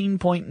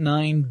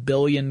 13.9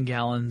 billion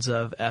gallons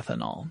of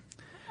ethanol.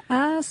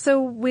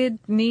 So we'd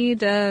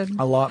need a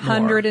lot more.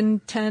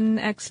 110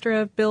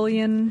 extra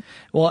billion.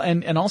 Well,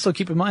 and also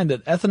keep in mind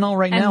that ethanol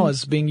right now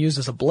is being used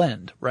as a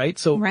blend, right?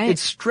 So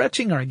it's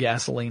stretching our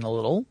gasoline a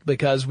little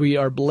because we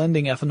are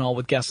blending ethanol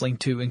with gasoline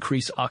to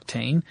increase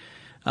octane.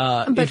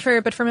 But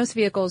for most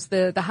vehicles,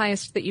 the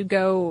highest that you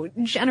go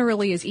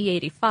generally is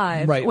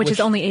E85, right, which is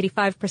only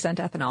 85%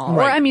 ethanol.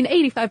 Right. Or, I mean,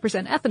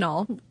 85%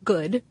 ethanol,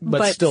 good,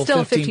 but still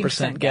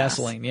 15%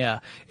 gasoline, yeah.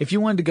 If you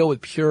wanted to go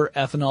with pure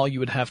ethanol, you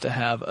would have to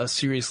have a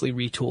seriously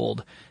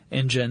retooled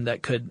engine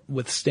that could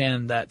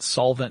withstand that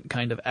solvent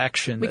kind of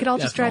action. We could all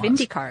just drive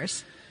Indy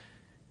cars.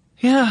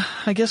 Yeah,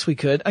 I guess we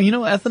could.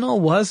 Ethanol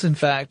was, in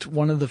fact,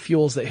 one of the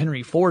fuels that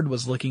Henry Ford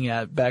was looking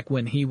at back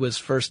when he was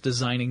first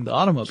designing the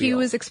automobile. He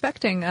was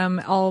expecting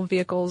all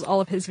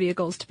of his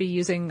vehicles to be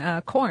using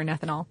corn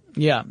ethanol.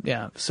 Yeah.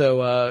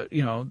 So,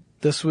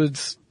 this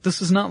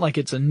is not like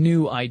it's a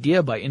new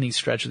idea by any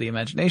stretch of the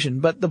imagination,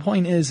 but the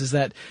point is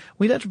that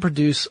we'd have to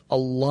produce a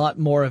lot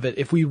more of it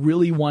if we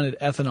really wanted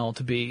ethanol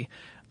to be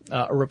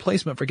a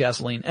replacement for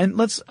gasoline.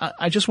 And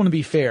I just want to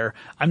be fair.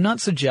 I'm not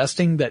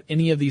suggesting that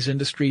any of these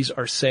industries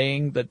are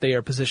saying that they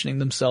are positioning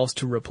themselves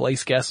to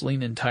replace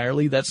gasoline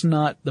entirely. That's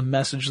not the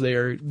message they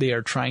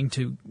are trying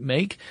to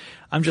make.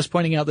 I'm just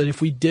pointing out that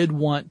if we did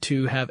want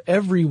to have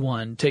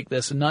everyone take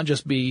this and not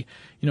just be,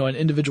 an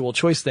individual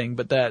choice thing,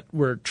 but that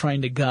we're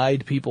trying to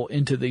guide people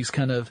into these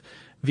kind of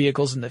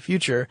vehicles in the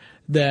future,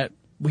 that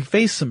we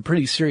face some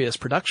pretty serious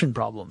production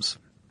problems.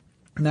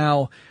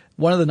 Now,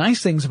 one of the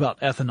nice things about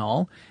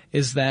ethanol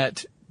is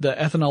that the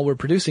ethanol we're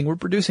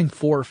producing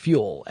for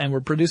fuel, and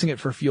we're producing it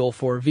for fuel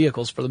for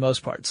vehicles for the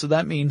most part. So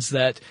that means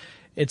that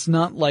it's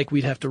not like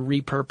we'd have to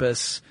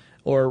repurpose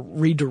or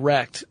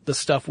redirect the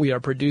stuff we are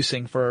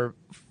producing for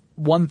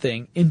one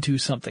thing into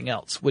something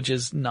else, which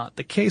is not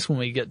the case when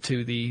we get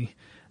to the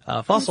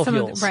fossil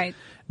fuels. Right.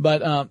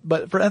 But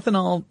for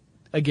ethanol,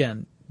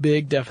 again,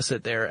 big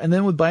deficit there. And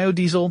then with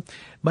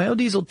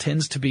biodiesel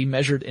tends to be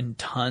measured in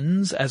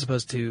tons as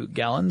opposed to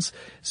gallons.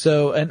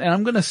 So, and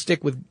I'm going to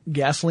stick with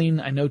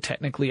gasoline. I know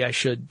technically I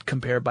should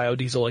compare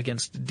biodiesel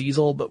against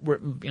diesel, but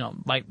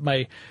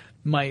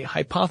my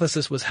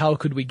hypothesis was how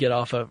could we get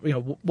off of,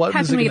 what how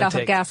was can it we going get off to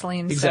take? Of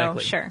gasoline?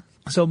 Exactly. So, sure.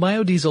 So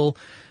biodiesel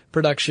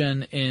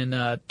production in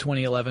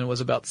 2011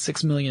 was about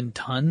 6 million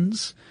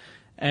tons.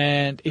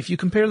 And if you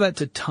compare that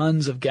to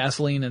tons of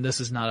gasoline, and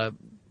this is not a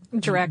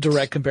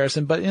direct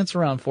comparison, but it's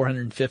around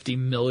 450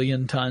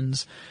 million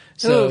tons.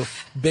 So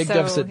big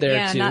deficit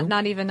there too.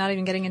 Not even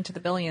getting into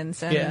the billions.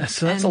 So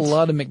that's a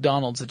lot of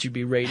McDonald's that you'd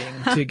be raiding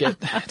to get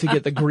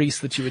the grease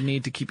that you would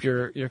need to keep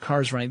your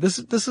cars running. This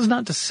is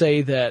not to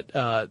say that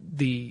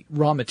the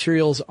raw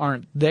materials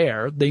aren't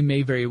there. They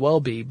may very well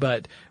be,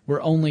 but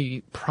we're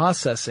only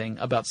processing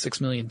about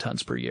 6 million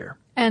tons per year.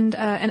 And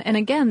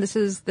again, this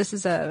is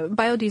a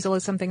biodiesel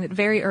is something that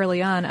very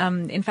early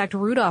on, in fact,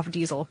 Rudolf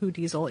Diesel, who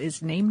diesel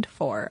is named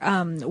for,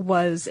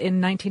 was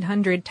in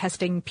 1900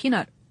 testing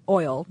peanut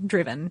oil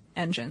driven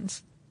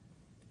engines.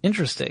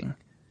 Interesting.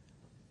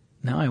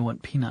 Now I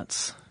want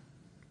peanuts.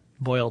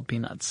 Boiled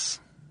peanuts.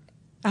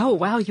 Oh,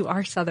 wow, you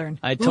are Southern.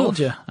 I told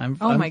you. I'm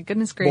my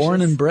goodness gracious.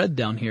 Born and bred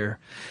down here.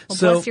 Well,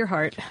 bless your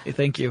heart.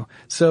 Thank you.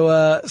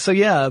 So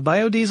yeah,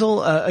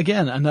 biodiesel,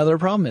 again, another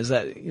problem is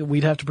that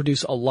we'd have to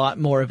produce a lot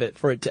more of it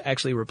for it to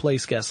actually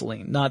replace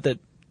gasoline. Not that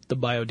the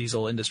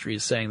biodiesel industry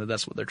is saying that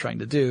that's what they're trying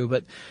to do,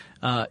 but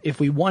if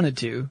we wanted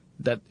to,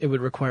 that it would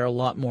require a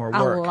lot more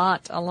work.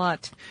 A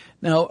lot.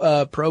 Now,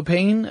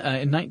 propane,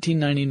 in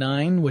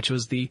 1999, which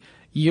was the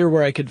year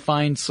where I could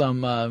find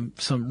some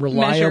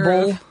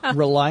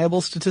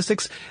reliable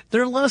statistics.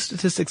 There are a lot of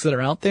statistics that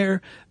are out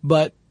there,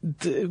 but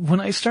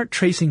when I start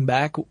tracing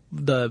back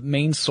the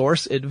main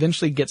source, it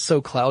eventually gets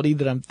so cloudy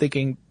that I'm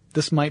thinking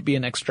this might be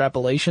an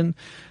extrapolation.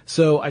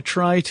 So I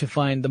try to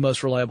find the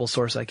most reliable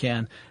source I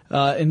can.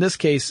 In this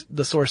case,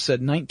 the source said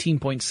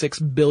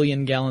 19.6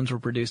 billion gallons were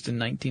produced in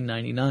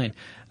 1999.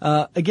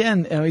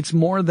 Again, it's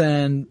more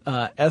than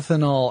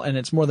ethanol, and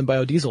it's more than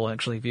biodiesel,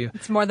 actually.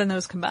 It's more than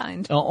those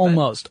combined.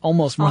 Almost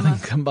more than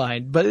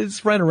combined, but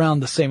it's right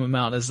around the same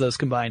amount as those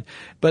combined.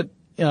 But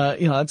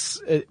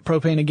that's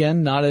propane,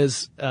 again, not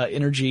as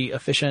energy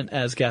efficient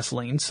as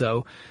gasoline.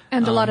 So,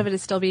 and a lot of it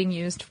is still being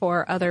used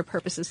for other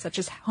purposes, such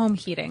as home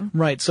heating.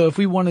 Right. So if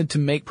we wanted to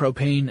make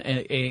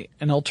propane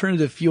an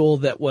alternative fuel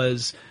that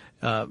was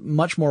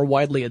much more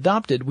widely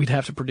adopted, we'd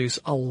have to produce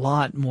a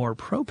lot more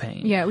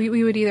propane. Yeah,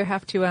 we would either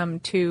have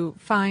to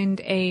find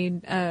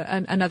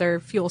another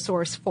fuel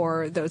source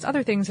for those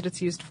other things that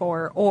it's used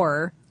for,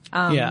 or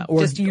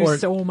just use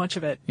so much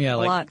of it. Yeah, a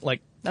lot. like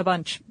a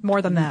bunch,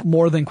 more than that.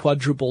 More than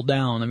quadruple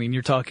down. I mean,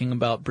 you're talking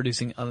about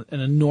producing an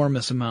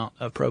enormous amount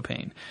of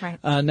propane.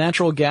 Right.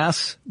 Natural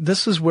gas,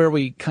 this is where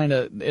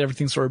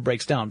everything sort of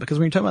breaks down. Because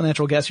when you're talking about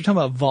natural gas, you're talking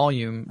about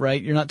volume,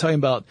 right? You're not talking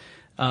about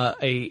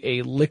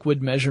a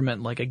liquid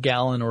measurement like a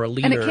gallon or a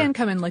liter. And it can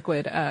come in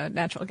liquid,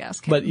 natural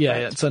gas can. But yeah,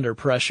 it's under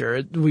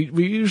pressure. We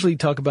usually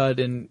talk about it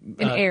in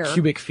air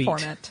cubic feet.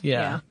 Format.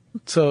 Yeah.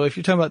 So if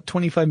you're talking about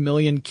 25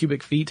 million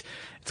cubic feet,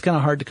 it's kind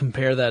of hard to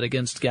compare that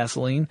against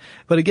gasoline.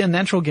 But again,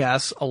 natural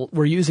gas,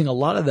 we're using a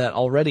lot of that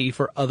already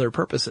for other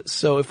purposes.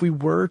 So if we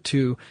were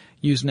to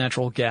use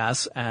natural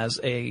gas as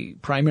a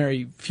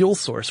primary fuel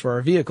source for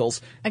our vehicles.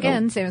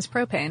 Again, same as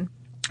propane.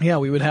 Yeah,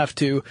 we would have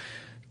to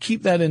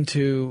keep that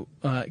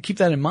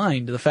in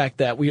mind, the fact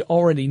that we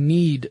already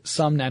need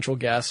some natural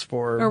gas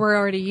for. Or we're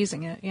already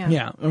using it, yeah.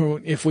 Yeah.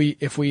 Or if we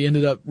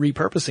ended up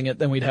repurposing it,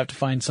 then we'd have to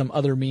find some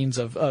other means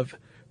of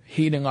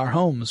heating our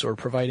homes or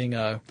providing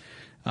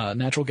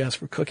natural gas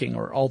for cooking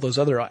or all those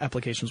other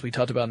applications we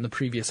talked about in the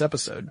previous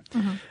episode.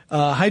 Mm-hmm.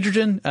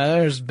 Hydrogen,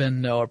 there's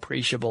been no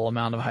appreciable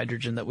amount of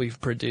hydrogen that we've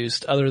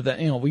produced other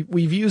than,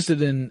 we've used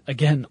it in,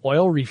 again,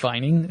 oil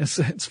refining.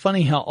 It's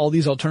funny how all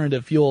these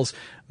alternative fuels,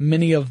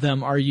 many of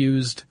them are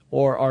used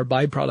or are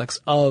byproducts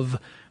of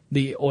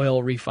the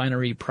oil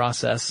refinery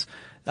process.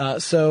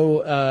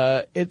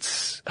 So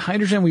it's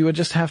hydrogen. We would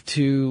just have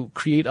to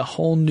create a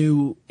whole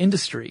new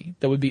industry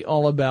that would be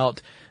all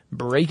about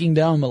breaking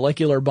down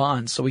molecular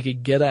bonds so we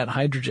could get at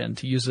hydrogen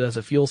to use it as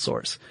a fuel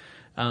source.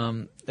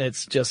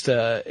 It's just,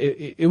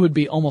 it would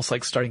be almost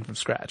like starting from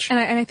scratch. And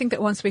I think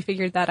that once we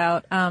figured that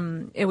out,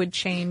 it would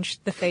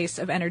change the face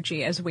of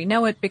energy as we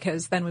know it,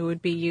 because then we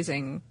would be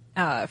using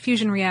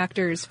fusion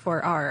reactors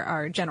for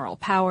our general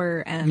power.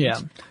 And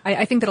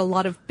I think that a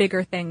lot of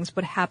bigger things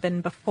would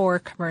happen before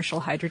commercial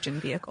hydrogen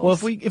vehicles. Well,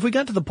 if we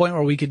got to the point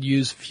where we could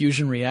use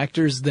fusion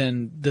reactors,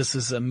 then this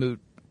is a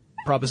moot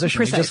proposition.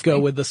 Precisely. We just go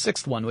with the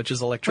sixth one, which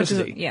is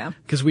electricity.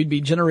 Because we'd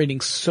be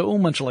generating so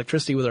much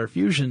electricity with our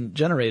fusion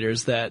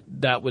generators that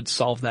would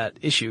solve that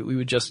issue. We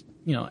would just,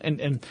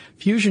 and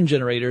fusion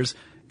generators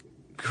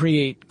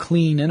create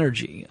clean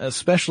energy,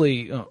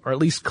 especially, or at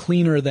least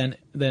cleaner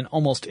than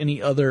almost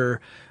any other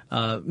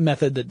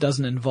method that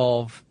doesn't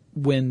involve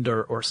wind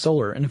or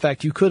solar. And in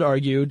fact, you could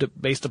argue,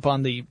 based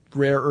upon the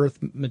rare earth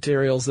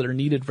materials that are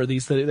needed for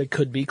these, that it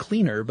could be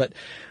cleaner. But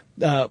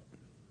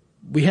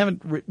we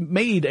haven't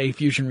made a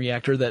fusion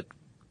reactor that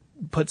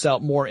puts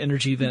out more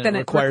energy than it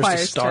requires to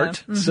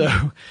start.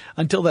 So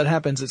until that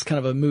happens, it's kind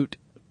of a moot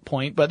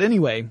point. But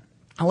anyway,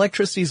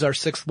 electricity is our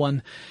sixth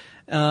one.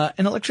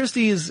 And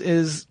electricity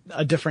is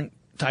a different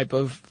type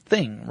of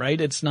thing,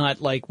 right? It's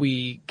not like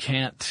we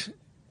can't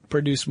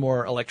produce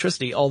more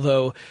electricity,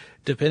 although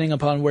depending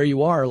upon where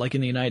you are, like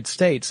in the United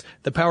States,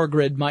 the power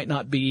grid might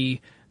not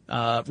be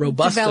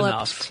robust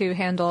enough to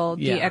handle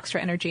the extra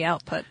energy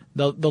output.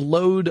 The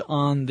load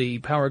on the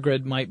power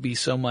grid might be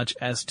so much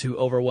as to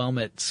overwhelm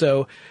it.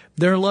 So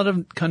there are a lot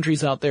of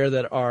countries out there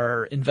that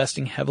are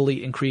investing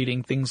heavily in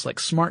creating things like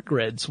smart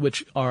grids,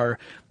 which are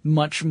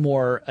much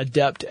more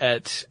adept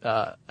at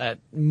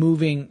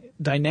moving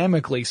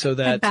dynamically so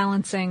that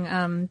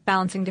and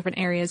balancing different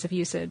areas of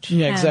usage.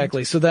 Yeah,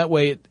 exactly. So that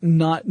way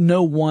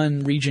no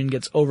one region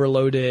gets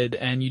overloaded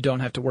and you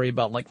don't have to worry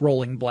about like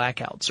rolling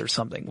blackouts or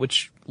something,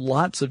 which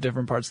lots of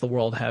different parts of the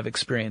world have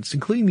experienced,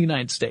 including the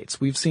United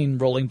States. We've seen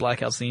rolling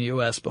blackouts in the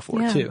US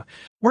before too.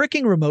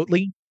 Working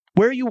remotely,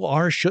 where you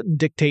are shouldn't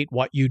dictate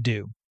what you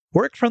do.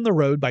 Work from the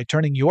road by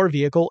turning your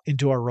vehicle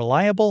into a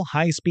reliable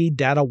high-speed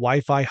data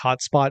Wi-Fi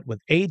hotspot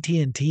with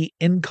AT&T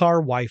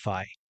in-car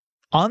Wi-Fi.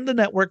 On the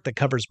network that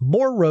covers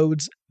more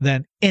roads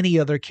than any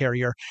other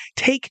carrier,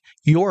 take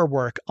your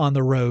work on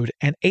the road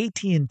and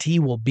AT&T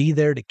will be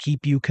there to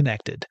keep you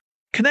connected.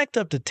 Connect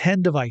up to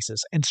 10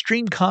 devices and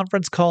stream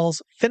conference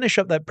calls, finish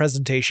up that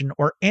presentation,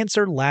 or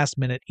answer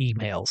last-minute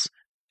emails.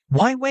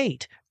 Why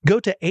wait? Go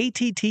to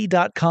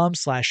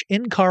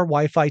att.com/in-car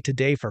Wi-Fi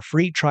today for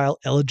free trial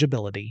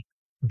eligibility.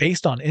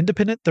 Based on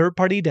independent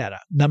third-party data,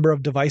 number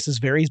of devices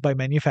varies by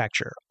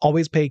manufacturer.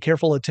 Always pay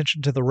careful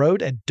attention to the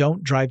road and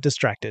don't drive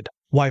distracted.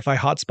 Wi-Fi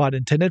hotspot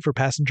intended for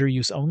passenger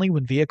use only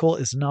when vehicle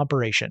is in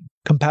operation.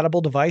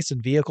 Compatible device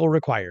and vehicle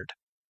required.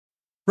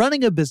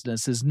 Running a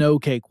business is no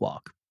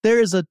cakewalk. There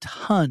is a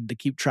ton to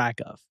keep track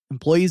of.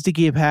 Employees to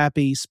keep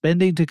happy,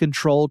 spending to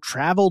control,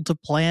 travel to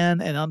plan,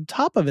 and on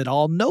top of it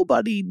all,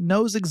 nobody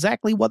knows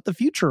exactly what the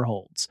future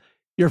holds.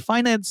 Your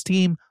finance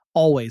team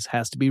always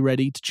has to be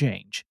ready to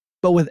change.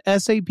 But with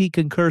SAP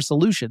Concur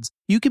Solutions,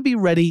 you can be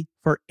ready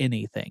for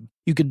anything.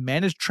 You can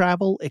manage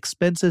travel,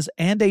 expenses,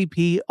 and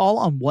AP all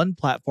on one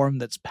platform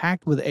that's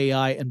packed with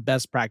AI and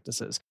best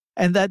practices,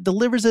 and that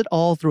delivers it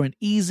all through an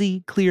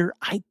easy, clear,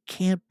 I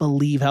can't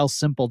believe how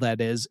simple that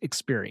is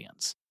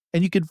experience.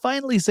 And you can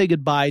finally say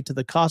goodbye to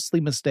the costly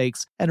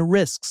mistakes and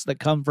risks that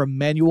come from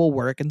manual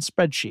work and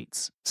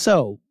spreadsheets.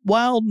 So,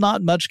 while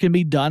not much can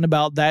be done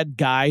about that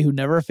guy who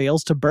never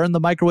fails to burn the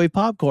microwave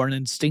popcorn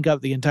and stink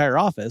up the entire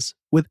office,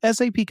 with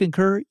SAP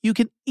Concur, you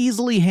can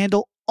easily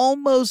handle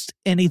almost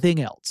anything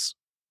else.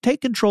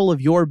 Take control of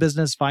your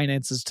business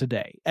finances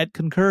today at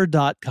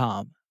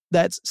Concur.com.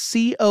 That's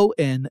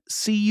CONCUR.com.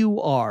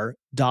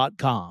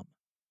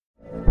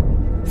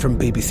 From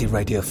BBC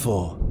Radio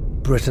 4,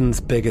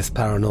 Britain's biggest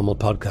paranormal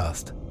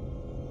podcast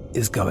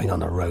is going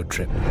on a road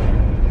trip.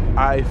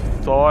 I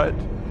thought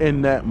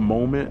in that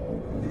moment,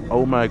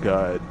 oh my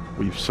God,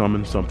 we've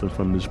summoned something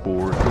from this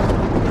board.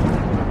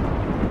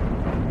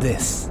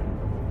 This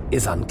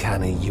is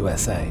Uncanny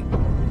USA.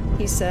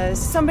 He says,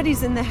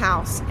 somebody's in the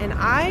house, and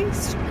I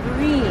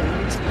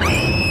screamed.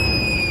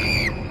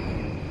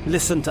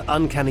 Listen to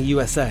Uncanny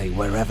USA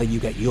wherever you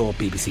get your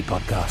BBC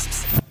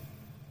podcasts,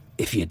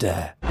 if you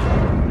dare.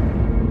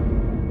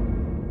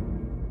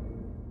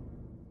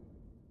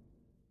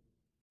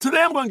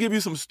 Today I'm going to give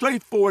you some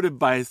straightforward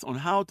advice on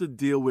how to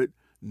deal with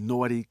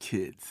naughty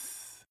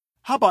kids.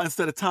 How about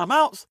instead of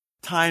timeouts,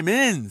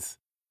 time-ins?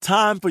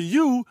 Time for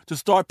you to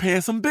start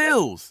paying some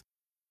bills.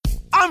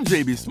 I'm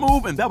JB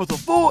Smoove, and that was a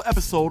full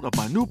episode of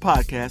my new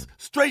podcast,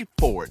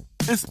 Straightforward,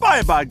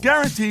 inspired by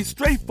guaranteed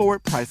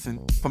straightforward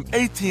pricing from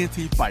AT&T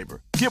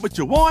Fiber. Get what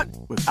you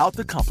want without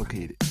the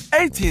complicated.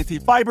 AT&T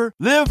Fiber,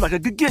 live like a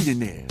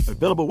gigillionaire.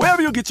 Available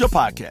wherever you get your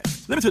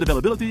podcasts. Limited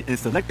availability in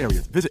select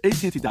areas. Visit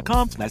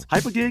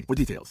AT&T.com/hypergig for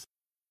details.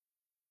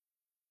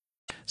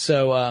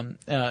 So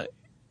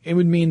it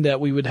would mean that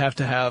we would have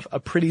to have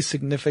a pretty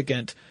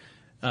significant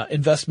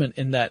investment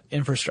in that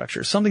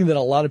infrastructure, something that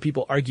a lot of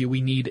people argue we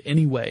need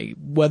anyway.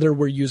 Whether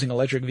we're using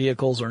electric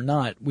vehicles or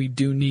not, we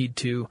do need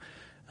to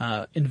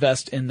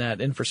invest in that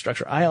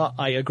infrastructure.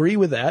 I agree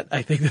with that.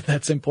 I think that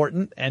that's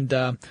important. And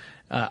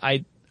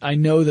I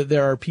know that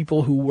there are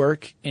people who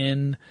work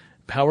in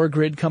power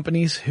grid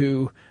companies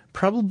who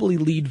probably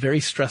lead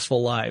very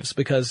stressful lives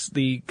because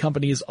the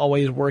company is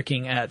always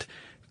working at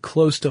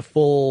close to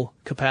full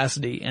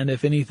capacity. And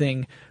if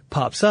anything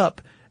pops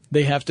up,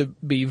 they have to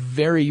be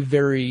very,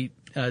 very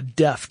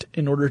deft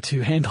in order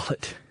to handle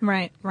it.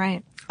 Right,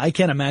 right. I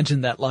can't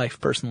imagine that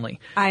life personally.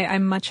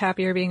 I'm much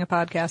happier being a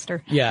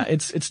podcaster. Yeah,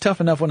 it's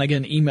tough enough when I get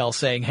an email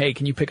saying, hey,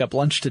 can you pick up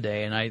lunch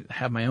today? And I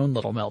have my own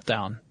little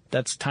meltdown.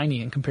 That's tiny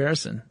in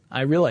comparison.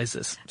 I realize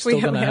this. We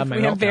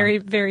have very,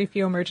 very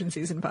few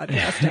emergencies in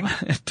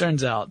podcasting. It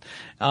turns out.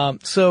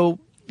 So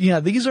yeah,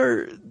 these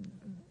are,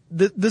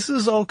 this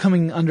is all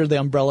coming under the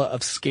umbrella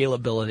of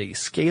scalability,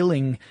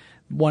 scaling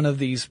one of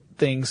these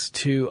things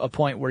to a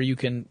point where you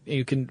can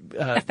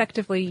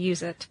effectively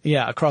use it.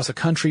 Yeah, across a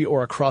country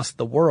or across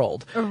the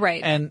world.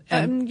 Right. And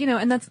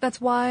that's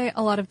why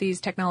a lot of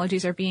these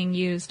technologies are being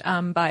used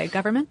by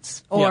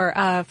governments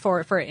or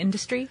for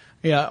industry.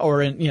 Yeah,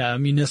 or in a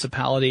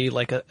municipality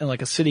like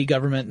a city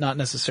government, not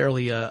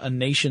necessarily a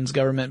nation's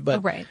government,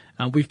 but right.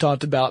 We've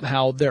talked about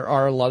how there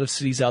are a lot of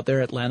cities out there.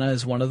 Atlanta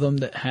is one of them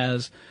that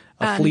has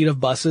a fleet of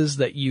buses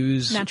that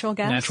use natural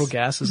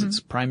gas as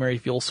its primary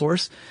fuel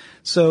source.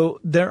 So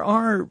there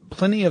are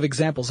plenty of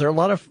examples. There's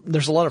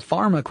a lot of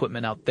farm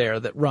equipment out there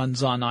that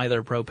runs on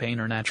either propane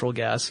or natural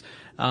gas.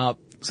 So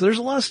there's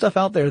a lot of stuff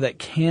out there that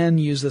can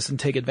use this and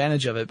take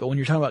advantage of it. But when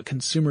you're talking about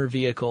consumer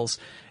vehicles,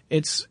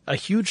 it's a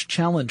huge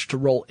challenge to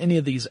roll any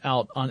of these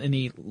out on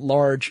any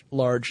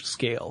large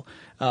scale.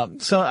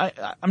 So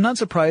I'm not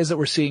surprised that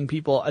we're seeing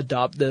people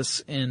adopt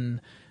this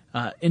in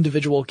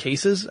individual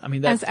cases. I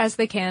mean, as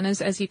they can,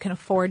 as you can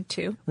afford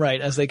to. Right,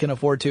 as they can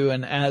afford to,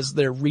 and as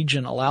their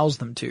region allows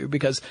them to,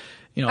 because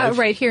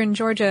right here in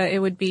Georgia, it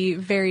would be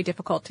very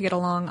difficult to get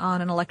along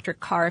on an electric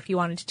car if you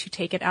wanted to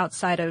take it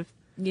outside of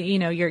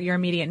your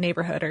immediate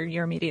neighborhood or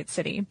your immediate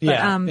city.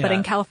 But but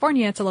in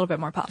California, it's a little bit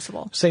more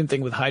possible. Same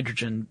thing with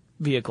hydrogen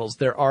vehicles.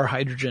 There are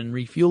hydrogen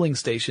refueling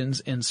stations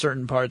in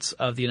certain parts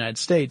of the United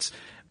States,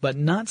 but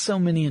not so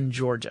many in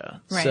Georgia.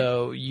 Right.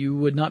 So you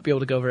would not be able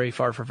to go very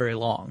far for very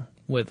long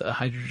with a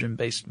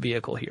hydrogen-based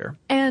vehicle here.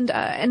 And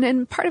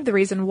part of the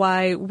reason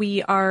why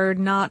we are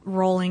not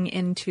rolling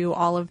into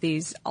all of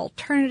these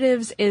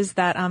alternatives is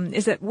that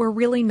we're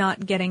really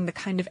not getting the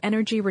kind of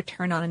energy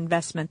return on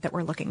investment that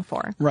we're looking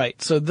for. Right.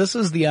 So this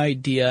is the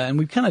idea, and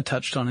we've kind of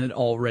touched on it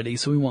already,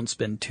 so we won't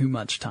spend too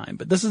much time.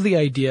 But this is the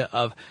idea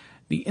of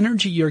the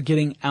energy you're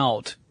getting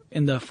out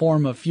in the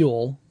form of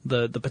fuel,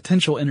 the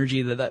potential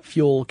energy that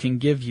fuel can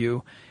give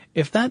you.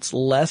 If that's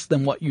less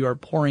than what you are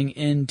pouring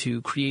in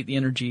to create the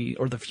energy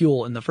or the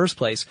fuel in the first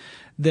place,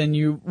 then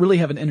you really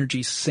have an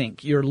energy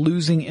sink. You're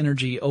losing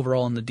energy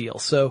overall in the deal.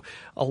 So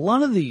a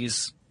lot of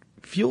these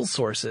fuel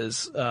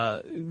sources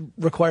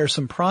require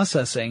some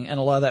processing, and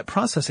a lot of that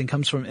processing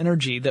comes from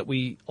energy that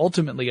we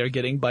ultimately are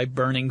getting by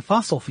burning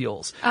fossil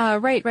fuels.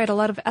 Right. A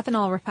lot of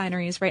ethanol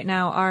refineries right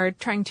now are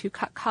trying to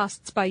cut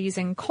costs by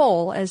using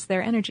coal as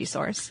their energy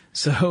source.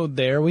 So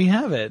there we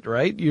have it,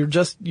 right? You've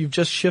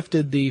just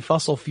shifted the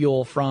fossil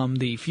fuel from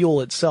the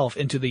fuel itself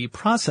into the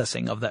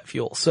processing of that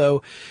fuel.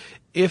 So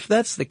if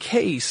that's the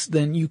case,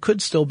 then you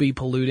could still be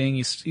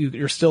polluting.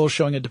 You're still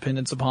showing a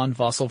dependence upon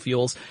fossil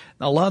fuels.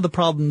 Now, a lot of the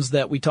problems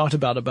that we talked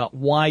about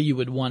why you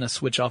would want to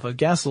switch off of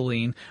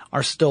gasoline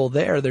are still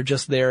there. They're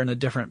just there in a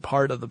different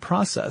part of the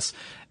process.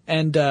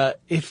 And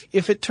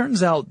if it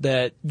turns out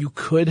that you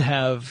could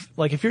have,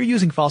 like, if you're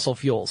using fossil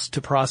fuels to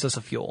process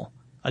a fuel,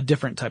 a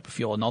different type of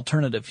fuel, an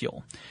alternative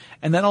fuel,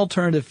 and that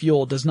alternative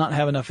fuel does not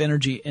have enough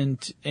energy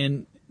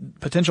in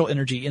potential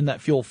energy in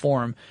that fuel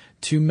form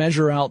to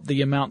measure out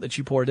the amount that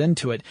you poured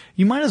into it,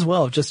 you might as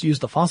well have just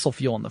used the fossil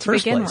fuel in the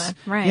first place.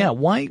 With, right. Yeah,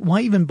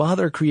 why even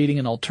bother creating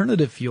an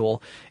alternative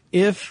fuel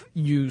if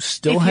you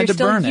still had to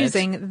burn it? If you're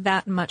still using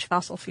that much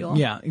fossil fuel.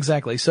 Yeah,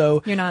 exactly.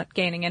 So you're not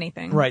gaining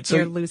anything. Right. So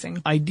you're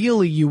losing.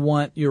 Ideally, you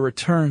want your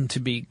return to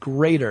be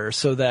greater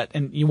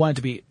and you want it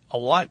to be a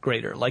lot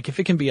greater. Like if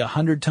it can be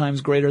 100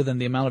 times greater than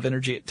the amount of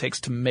energy it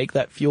takes to make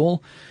that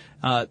fuel,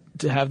 to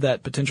have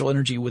that potential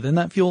energy within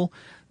that fuel,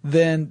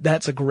 then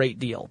that's a great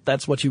deal.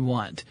 That's what you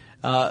want.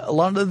 A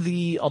lot of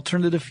the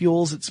alternative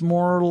fuels, it's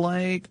more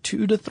like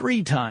 2 to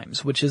 3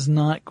 times, which is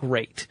not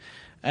great.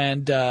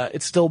 And,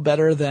 it's still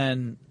better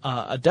than,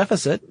 a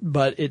deficit,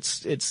 but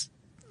it's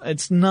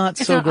not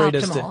so not great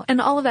optimal. as to. And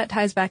all of that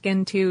ties back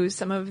into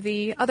some of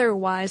the other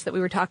whys that we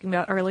were talking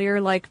about earlier,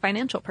 like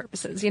financial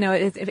purposes.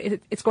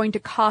 It's going to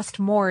cost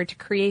more to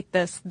create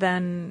this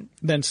than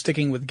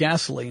sticking with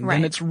gasoline.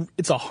 Right. Then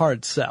it's a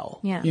hard sell.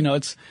 Yeah.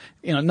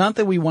 Not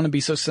that we want to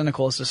be so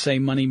cynical as to say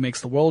money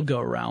makes the world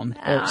go around.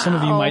 Or some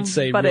of you might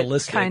say but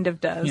realistic. It kind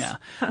of does. Yeah.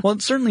 Well,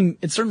 it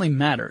certainly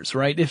matters,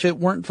 right? If it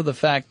weren't for the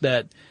fact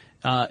that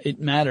it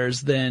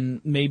matters,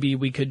 then maybe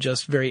we could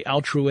just very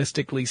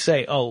altruistically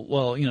say, oh,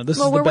 well, this is the best thing for everybody.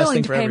 Well, we're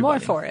willing to pay more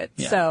for it.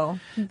 Yeah.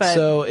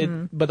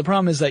 But the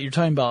problem is that you're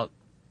talking about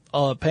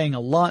paying a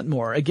lot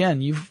more.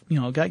 Again, you've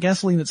got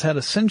gasoline that's had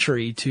a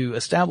century to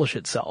establish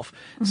itself.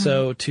 Mm-hmm.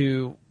 So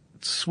to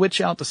switch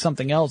out to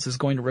something else is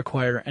going to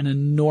require an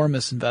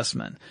enormous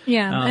investment.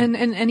 Yeah.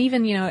 And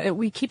even,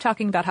 we keep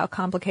talking about how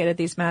complicated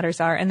these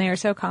matters are, and they are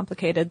so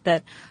complicated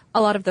that a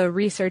lot of the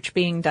research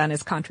being done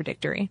is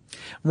contradictory.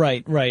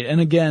 Right.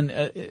 And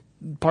again,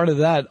 part of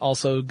that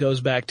also goes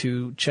back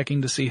to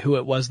checking to see who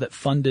it was that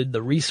funded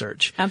the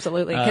research.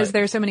 Absolutely. Because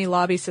there are so many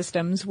lobby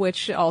systems,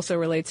 which also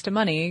relates to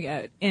money,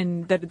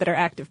 that are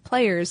active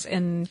players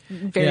in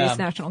various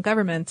national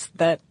governments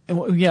that.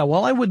 Yeah.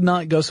 Well, I would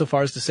not go so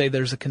far as to say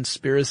there's a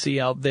conspiracy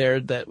out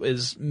there that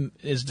is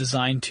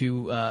designed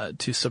to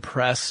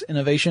suppress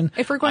innovation.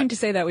 If we're going to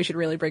say that, we should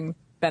really bring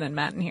Ben and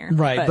Matt in here.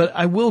 Right, but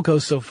I will go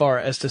so far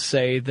as to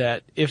say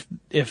that if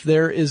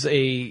there is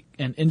an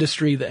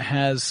industry that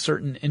has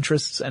certain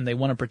interests and they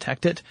want to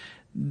protect it,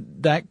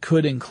 that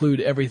could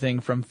include everything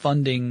from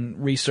funding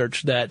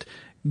research that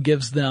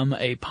gives them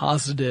a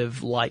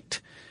positive light.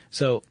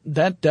 So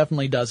that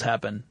definitely does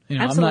happen.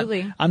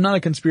 Absolutely. I'm not a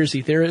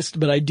conspiracy theorist,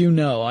 but I do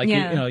know.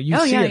 You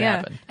see it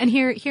happen. And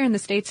here in the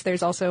States,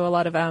 there's also a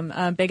lot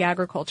of big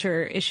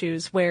agriculture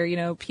issues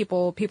where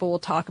people will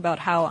talk about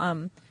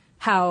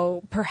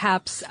how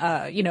perhaps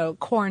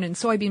corn and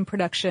soybean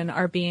production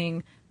are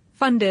being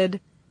funded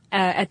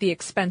at the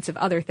expense of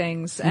other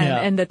things,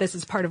 and that this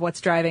is part of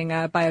what's driving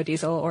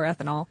biodiesel or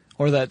ethanol.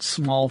 Or that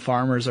small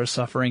farmers are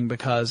suffering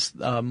because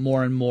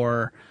more and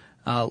more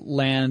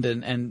land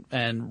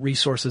and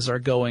resources are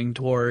going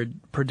toward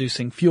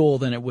producing fuel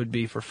than it would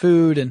be for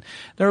food. And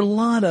there are a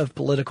lot of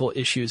political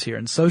issues here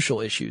and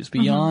social issues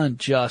beyond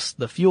just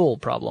the fuel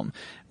problem,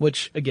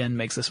 which again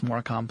makes this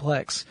more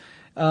complex.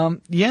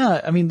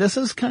 This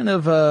is kind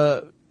of,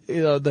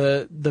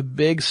 the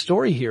big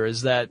story here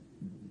is that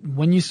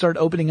when you start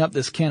opening up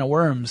this can of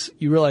worms,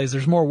 you realize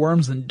there's more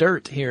worms than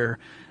dirt here,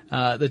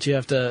 that you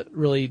have to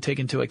really take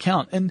into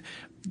account.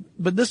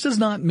 But this does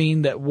not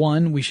mean that,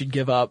 one, we should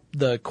give up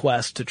the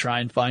quest to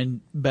try and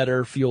find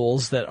better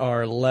fuels that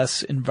are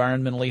less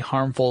environmentally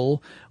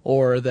harmful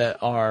or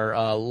that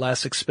are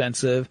less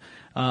expensive,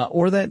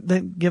 or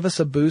that give us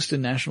a boost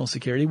in national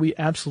security. We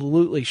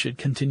absolutely should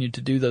continue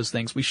to do those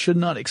things. We should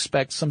not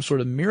expect some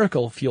sort of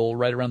miracle fuel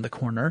right around the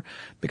corner,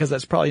 because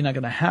that's probably not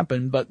going to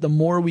happen. But the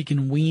more we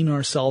can wean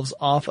ourselves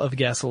off of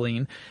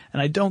gasoline,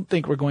 and I don't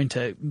think we're going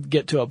to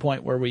get to a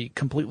point where we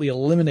completely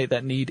eliminate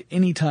that need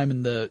anytime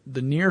in the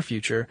near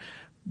future,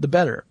 the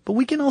better. But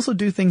we can also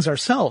do things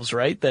ourselves,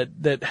 right?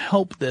 That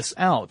help this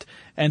out.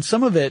 And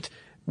some of it,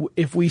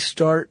 if we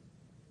start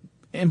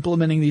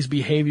implementing these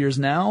behaviors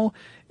now,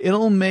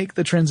 it'll make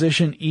the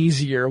transition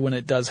easier when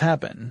it does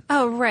happen.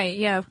 Oh, right.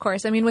 Yeah, of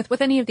course. I mean,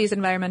 with any of these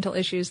environmental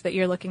issues that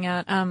you're looking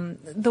at,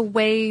 the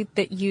way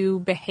that you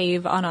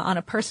behave on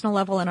a personal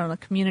level and on a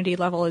community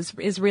level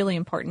is really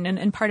important.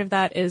 And part of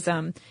that is,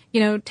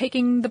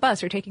 taking the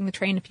bus or taking the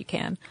train if you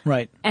can.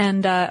 Right.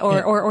 And,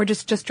 or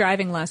just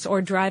driving less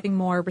or driving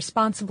more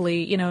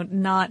responsibly,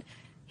 not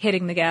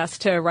hitting the gas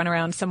to run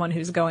around someone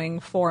who's going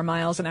 4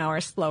 miles an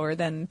hour slower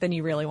than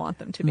you really want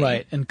them to be.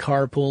 Right. And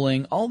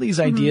carpooling, all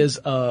these ideas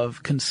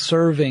of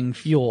conserving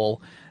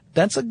fuel,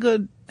 that's a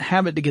good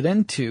habit to get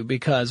into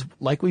because,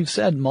 like we've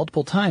said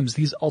multiple times,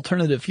 these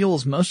alternative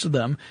fuels, most of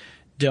them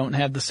don't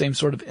have the same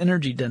sort of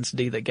energy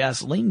density that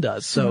gasoline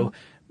does. So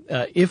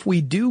if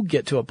we do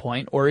get to a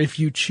point, or if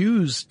you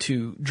choose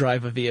to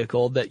drive a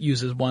vehicle that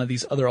uses one of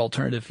these other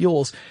alternative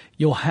fuels,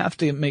 you'll have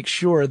to make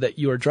sure that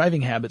your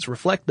driving habits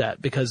reflect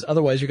that, because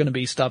otherwise you're going to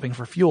be stopping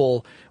for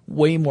fuel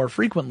way more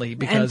frequently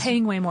and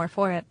paying way more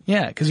for it.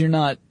 Yeah, because you're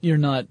not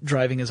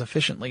driving as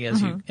efficiently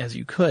as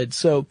you could.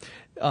 So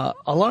a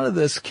lot of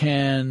this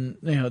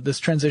this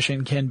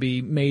transition can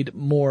be made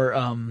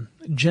more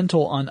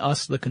gentle on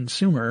us, the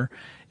consumer,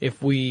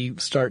 if we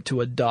start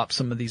to adopt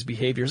some of these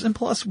behaviors. And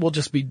plus, we'll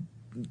just be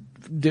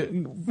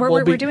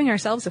we're doing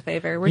ourselves a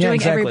favor. We're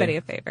doing everybody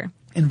a favor.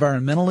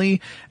 Environmentally,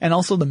 and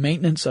also the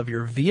maintenance of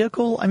your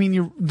vehicle. I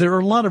mean, there are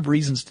a lot of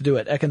reasons to do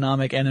it,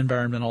 economic and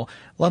environmental.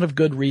 A lot of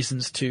good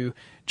reasons to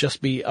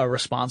just be a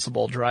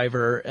responsible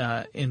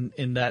driver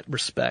in that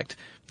respect.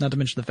 Not to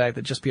mention the fact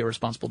that just be a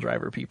responsible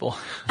driver, people.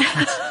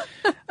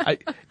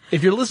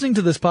 If you're listening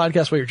to this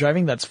podcast while you're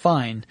driving, that's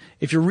fine.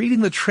 If you're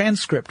reading the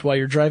transcript while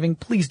you're driving,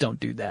 please don't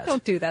do that.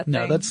 Don't do that.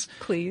 No,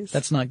 please.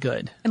 That's not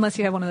good. Unless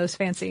you have one of those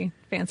fancy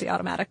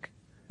automatic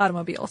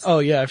automobiles. Oh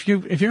yeah, if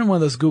you're in one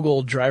of those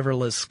Google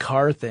driverless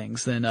car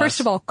things, then first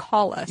of all,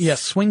 call us. Yeah,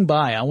 swing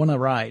by. I want to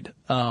ride.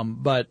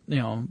 But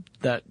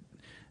that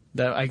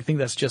I think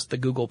that's just the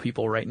Google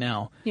people right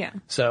now. Yeah.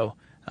 So,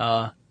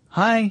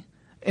 hi.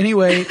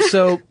 Anyway,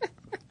 so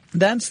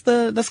that's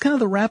kind of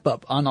the wrap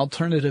up on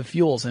alternative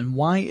fuels and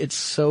why it's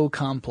so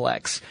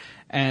complex.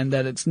 And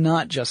that it's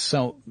not just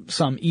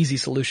some easy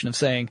solution of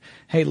saying,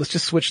 hey, let's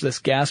just switch this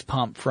gas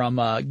pump from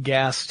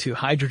gas to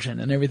hydrogen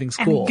and everything's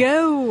cool. And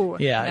go!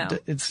 Yeah, no.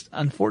 It's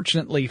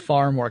unfortunately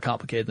far more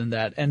complicated than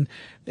that. And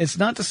it's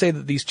not to say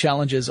that these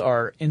challenges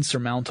are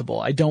insurmountable.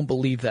 I don't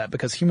believe that,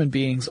 because human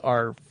beings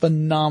are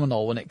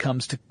phenomenal when it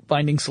comes to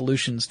finding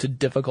solutions to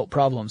difficult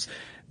problems.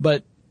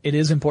 But it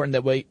is important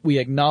that we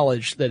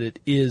acknowledge that it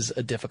is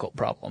a difficult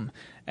problem,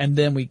 and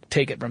then we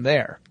take it from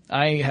there.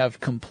 I have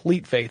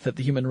complete faith that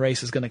the human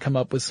race is going to come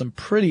up with some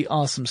pretty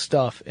awesome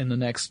stuff in the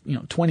next,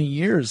 20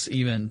 years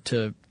even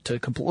to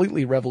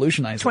completely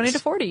revolutionize 20 this. to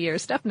 40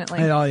 years, definitely.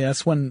 Oh yeah,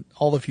 that's when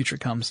all the future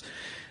comes,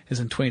 is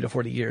in 20 to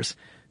 40 years.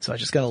 So I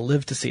just got to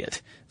live to see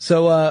it.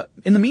 So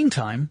in the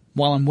meantime,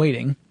 while I'm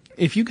waiting,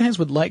 if you guys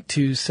would like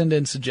to send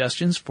in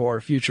suggestions for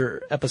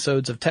future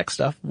episodes of Tech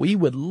Stuff, we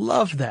would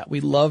love that.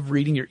 We love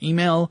reading your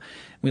email.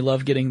 We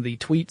love getting the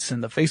tweets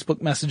and the Facebook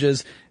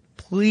messages.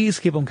 Please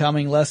keep them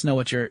coming. Let us know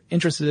what you're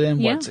interested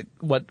in,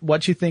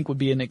 what you think would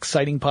be an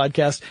exciting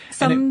podcast.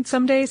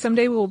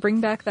 Someday we'll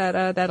bring back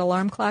that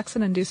alarm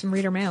klaxon and do some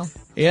reader mail.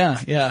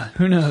 Yeah.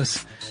 Who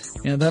knows?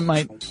 Yeah, that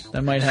might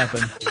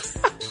happen.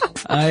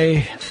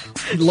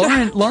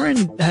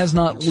 Lauren has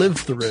not lived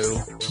through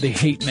the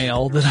hate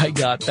mail that I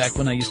got back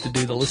when I used to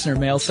do the listener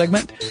mail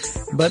segment,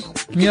 but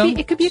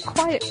it could be a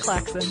quiet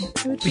klaxon.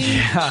 It would be.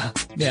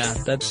 Yeah,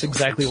 that's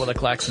exactly what a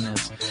klaxon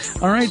is.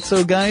 All right,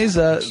 so guys,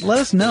 let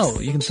us know.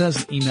 You can send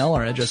us an email.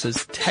 Our address is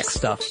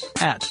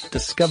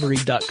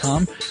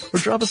techstuff@discovery.com, or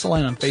drop us a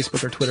line on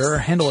Facebook or Twitter. Our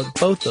handle at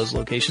both those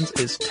locations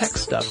is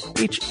techstuff,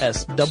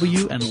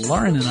 HSW, and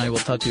Lauren and I will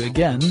talk to you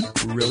again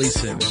really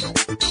soon.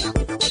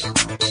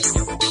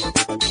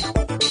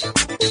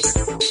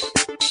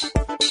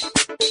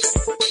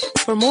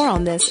 For more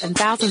on this and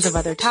thousands of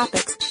other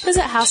topics,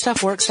 visit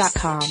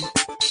howstuffworks.com.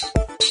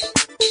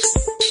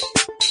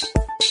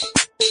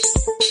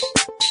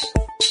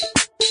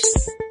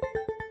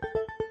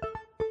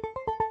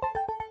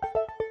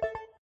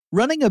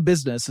 Running a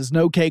business is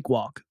no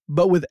cakewalk,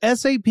 but with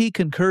SAP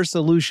Concur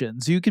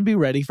Solutions, you can be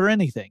ready for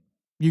anything.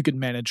 You can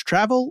manage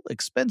travel,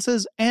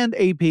 expenses, and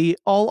AP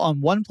all on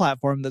one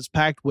platform that's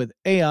packed with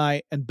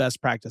AI and best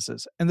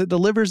practices, and that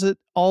delivers it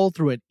all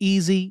through an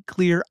easy,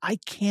 clear, I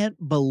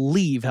can't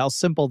believe how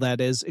simple that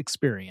is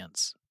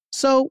experience.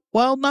 So,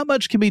 while not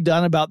much can be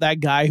done about that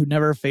guy who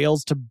never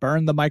fails to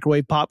burn the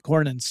microwave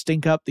popcorn and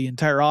stink up the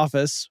entire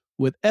office,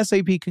 with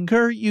SAP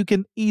Concur, you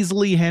can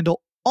easily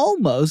handle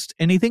almost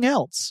anything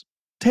else.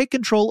 Take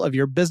control of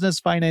your business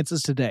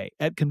finances today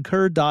at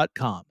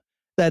concur.com.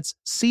 That's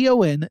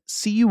CONCUR.com.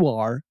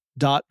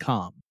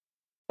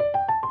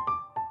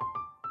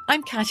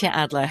 I'm Katya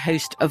Adler,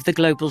 host of The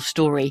Global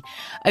Story.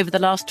 Over the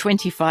last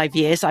 25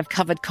 years, I've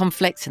covered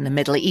conflicts in the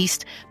Middle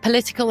East,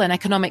 political and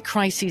economic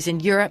crises in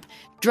Europe,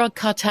 drug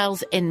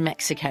cartels in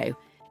Mexico.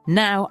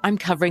 Now I'm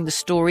covering the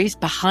stories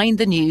behind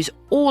the news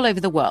all over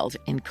the world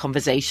in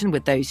conversation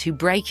with those who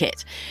break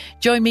it.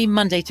 Join me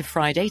Monday to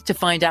Friday to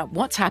find out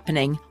what's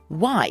happening,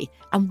 why,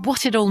 and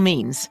what it all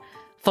means.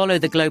 Follow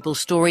The Global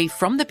Story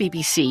from the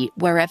BBC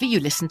wherever you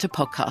listen to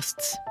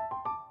podcasts.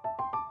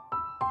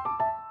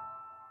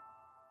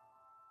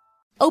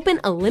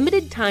 Open a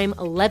limited-time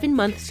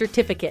 11-month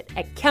certificate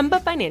at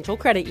Kemba Financial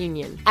Credit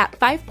Union. At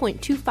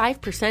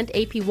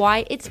 5.25%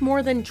 APY, it's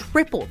more than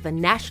triple the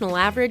national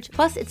average,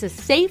 plus it's a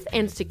safe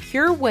and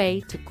secure way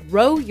to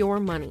grow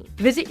your money.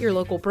 Visit your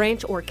local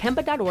branch or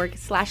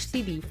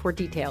kemba.org/cb for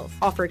details.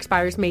 Offer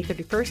expires May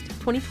 31st,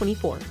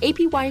 2024.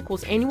 APY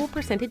equals annual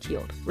percentage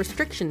yield.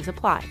 Restrictions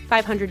apply.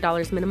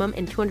 $500 minimum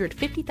and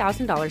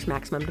 $250,000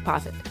 maximum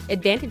deposit.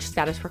 Advantage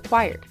status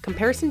required.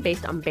 Comparison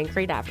based on bank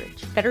rate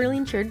average. Federally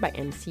insured by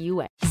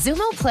NCUA.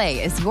 Xumo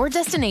Play is your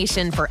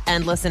destination for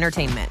endless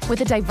entertainment. With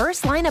a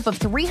diverse lineup of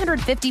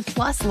 350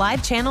 plus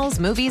live channels,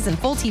 movies, and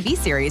full TV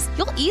series,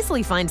 you'll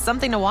easily find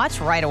something to watch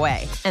right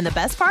away. And the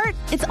best part?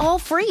 It's all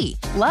free.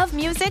 Love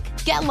music?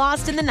 Get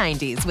lost in the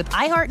 90s with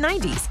iHeart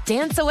 90s,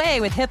 dance away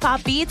with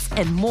hip-hop beats,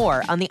 and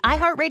more on the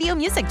iHeartRadio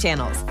music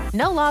channels.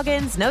 No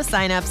logins, no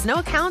signups, no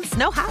accounts,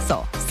 no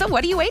hassle. So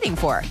what are you waiting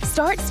for?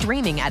 Start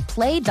streaming at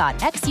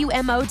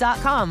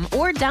play.xumo.com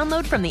or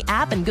download from the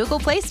app and Google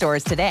Play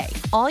stores today.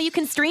 All you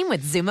can stream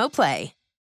with Xumo Play.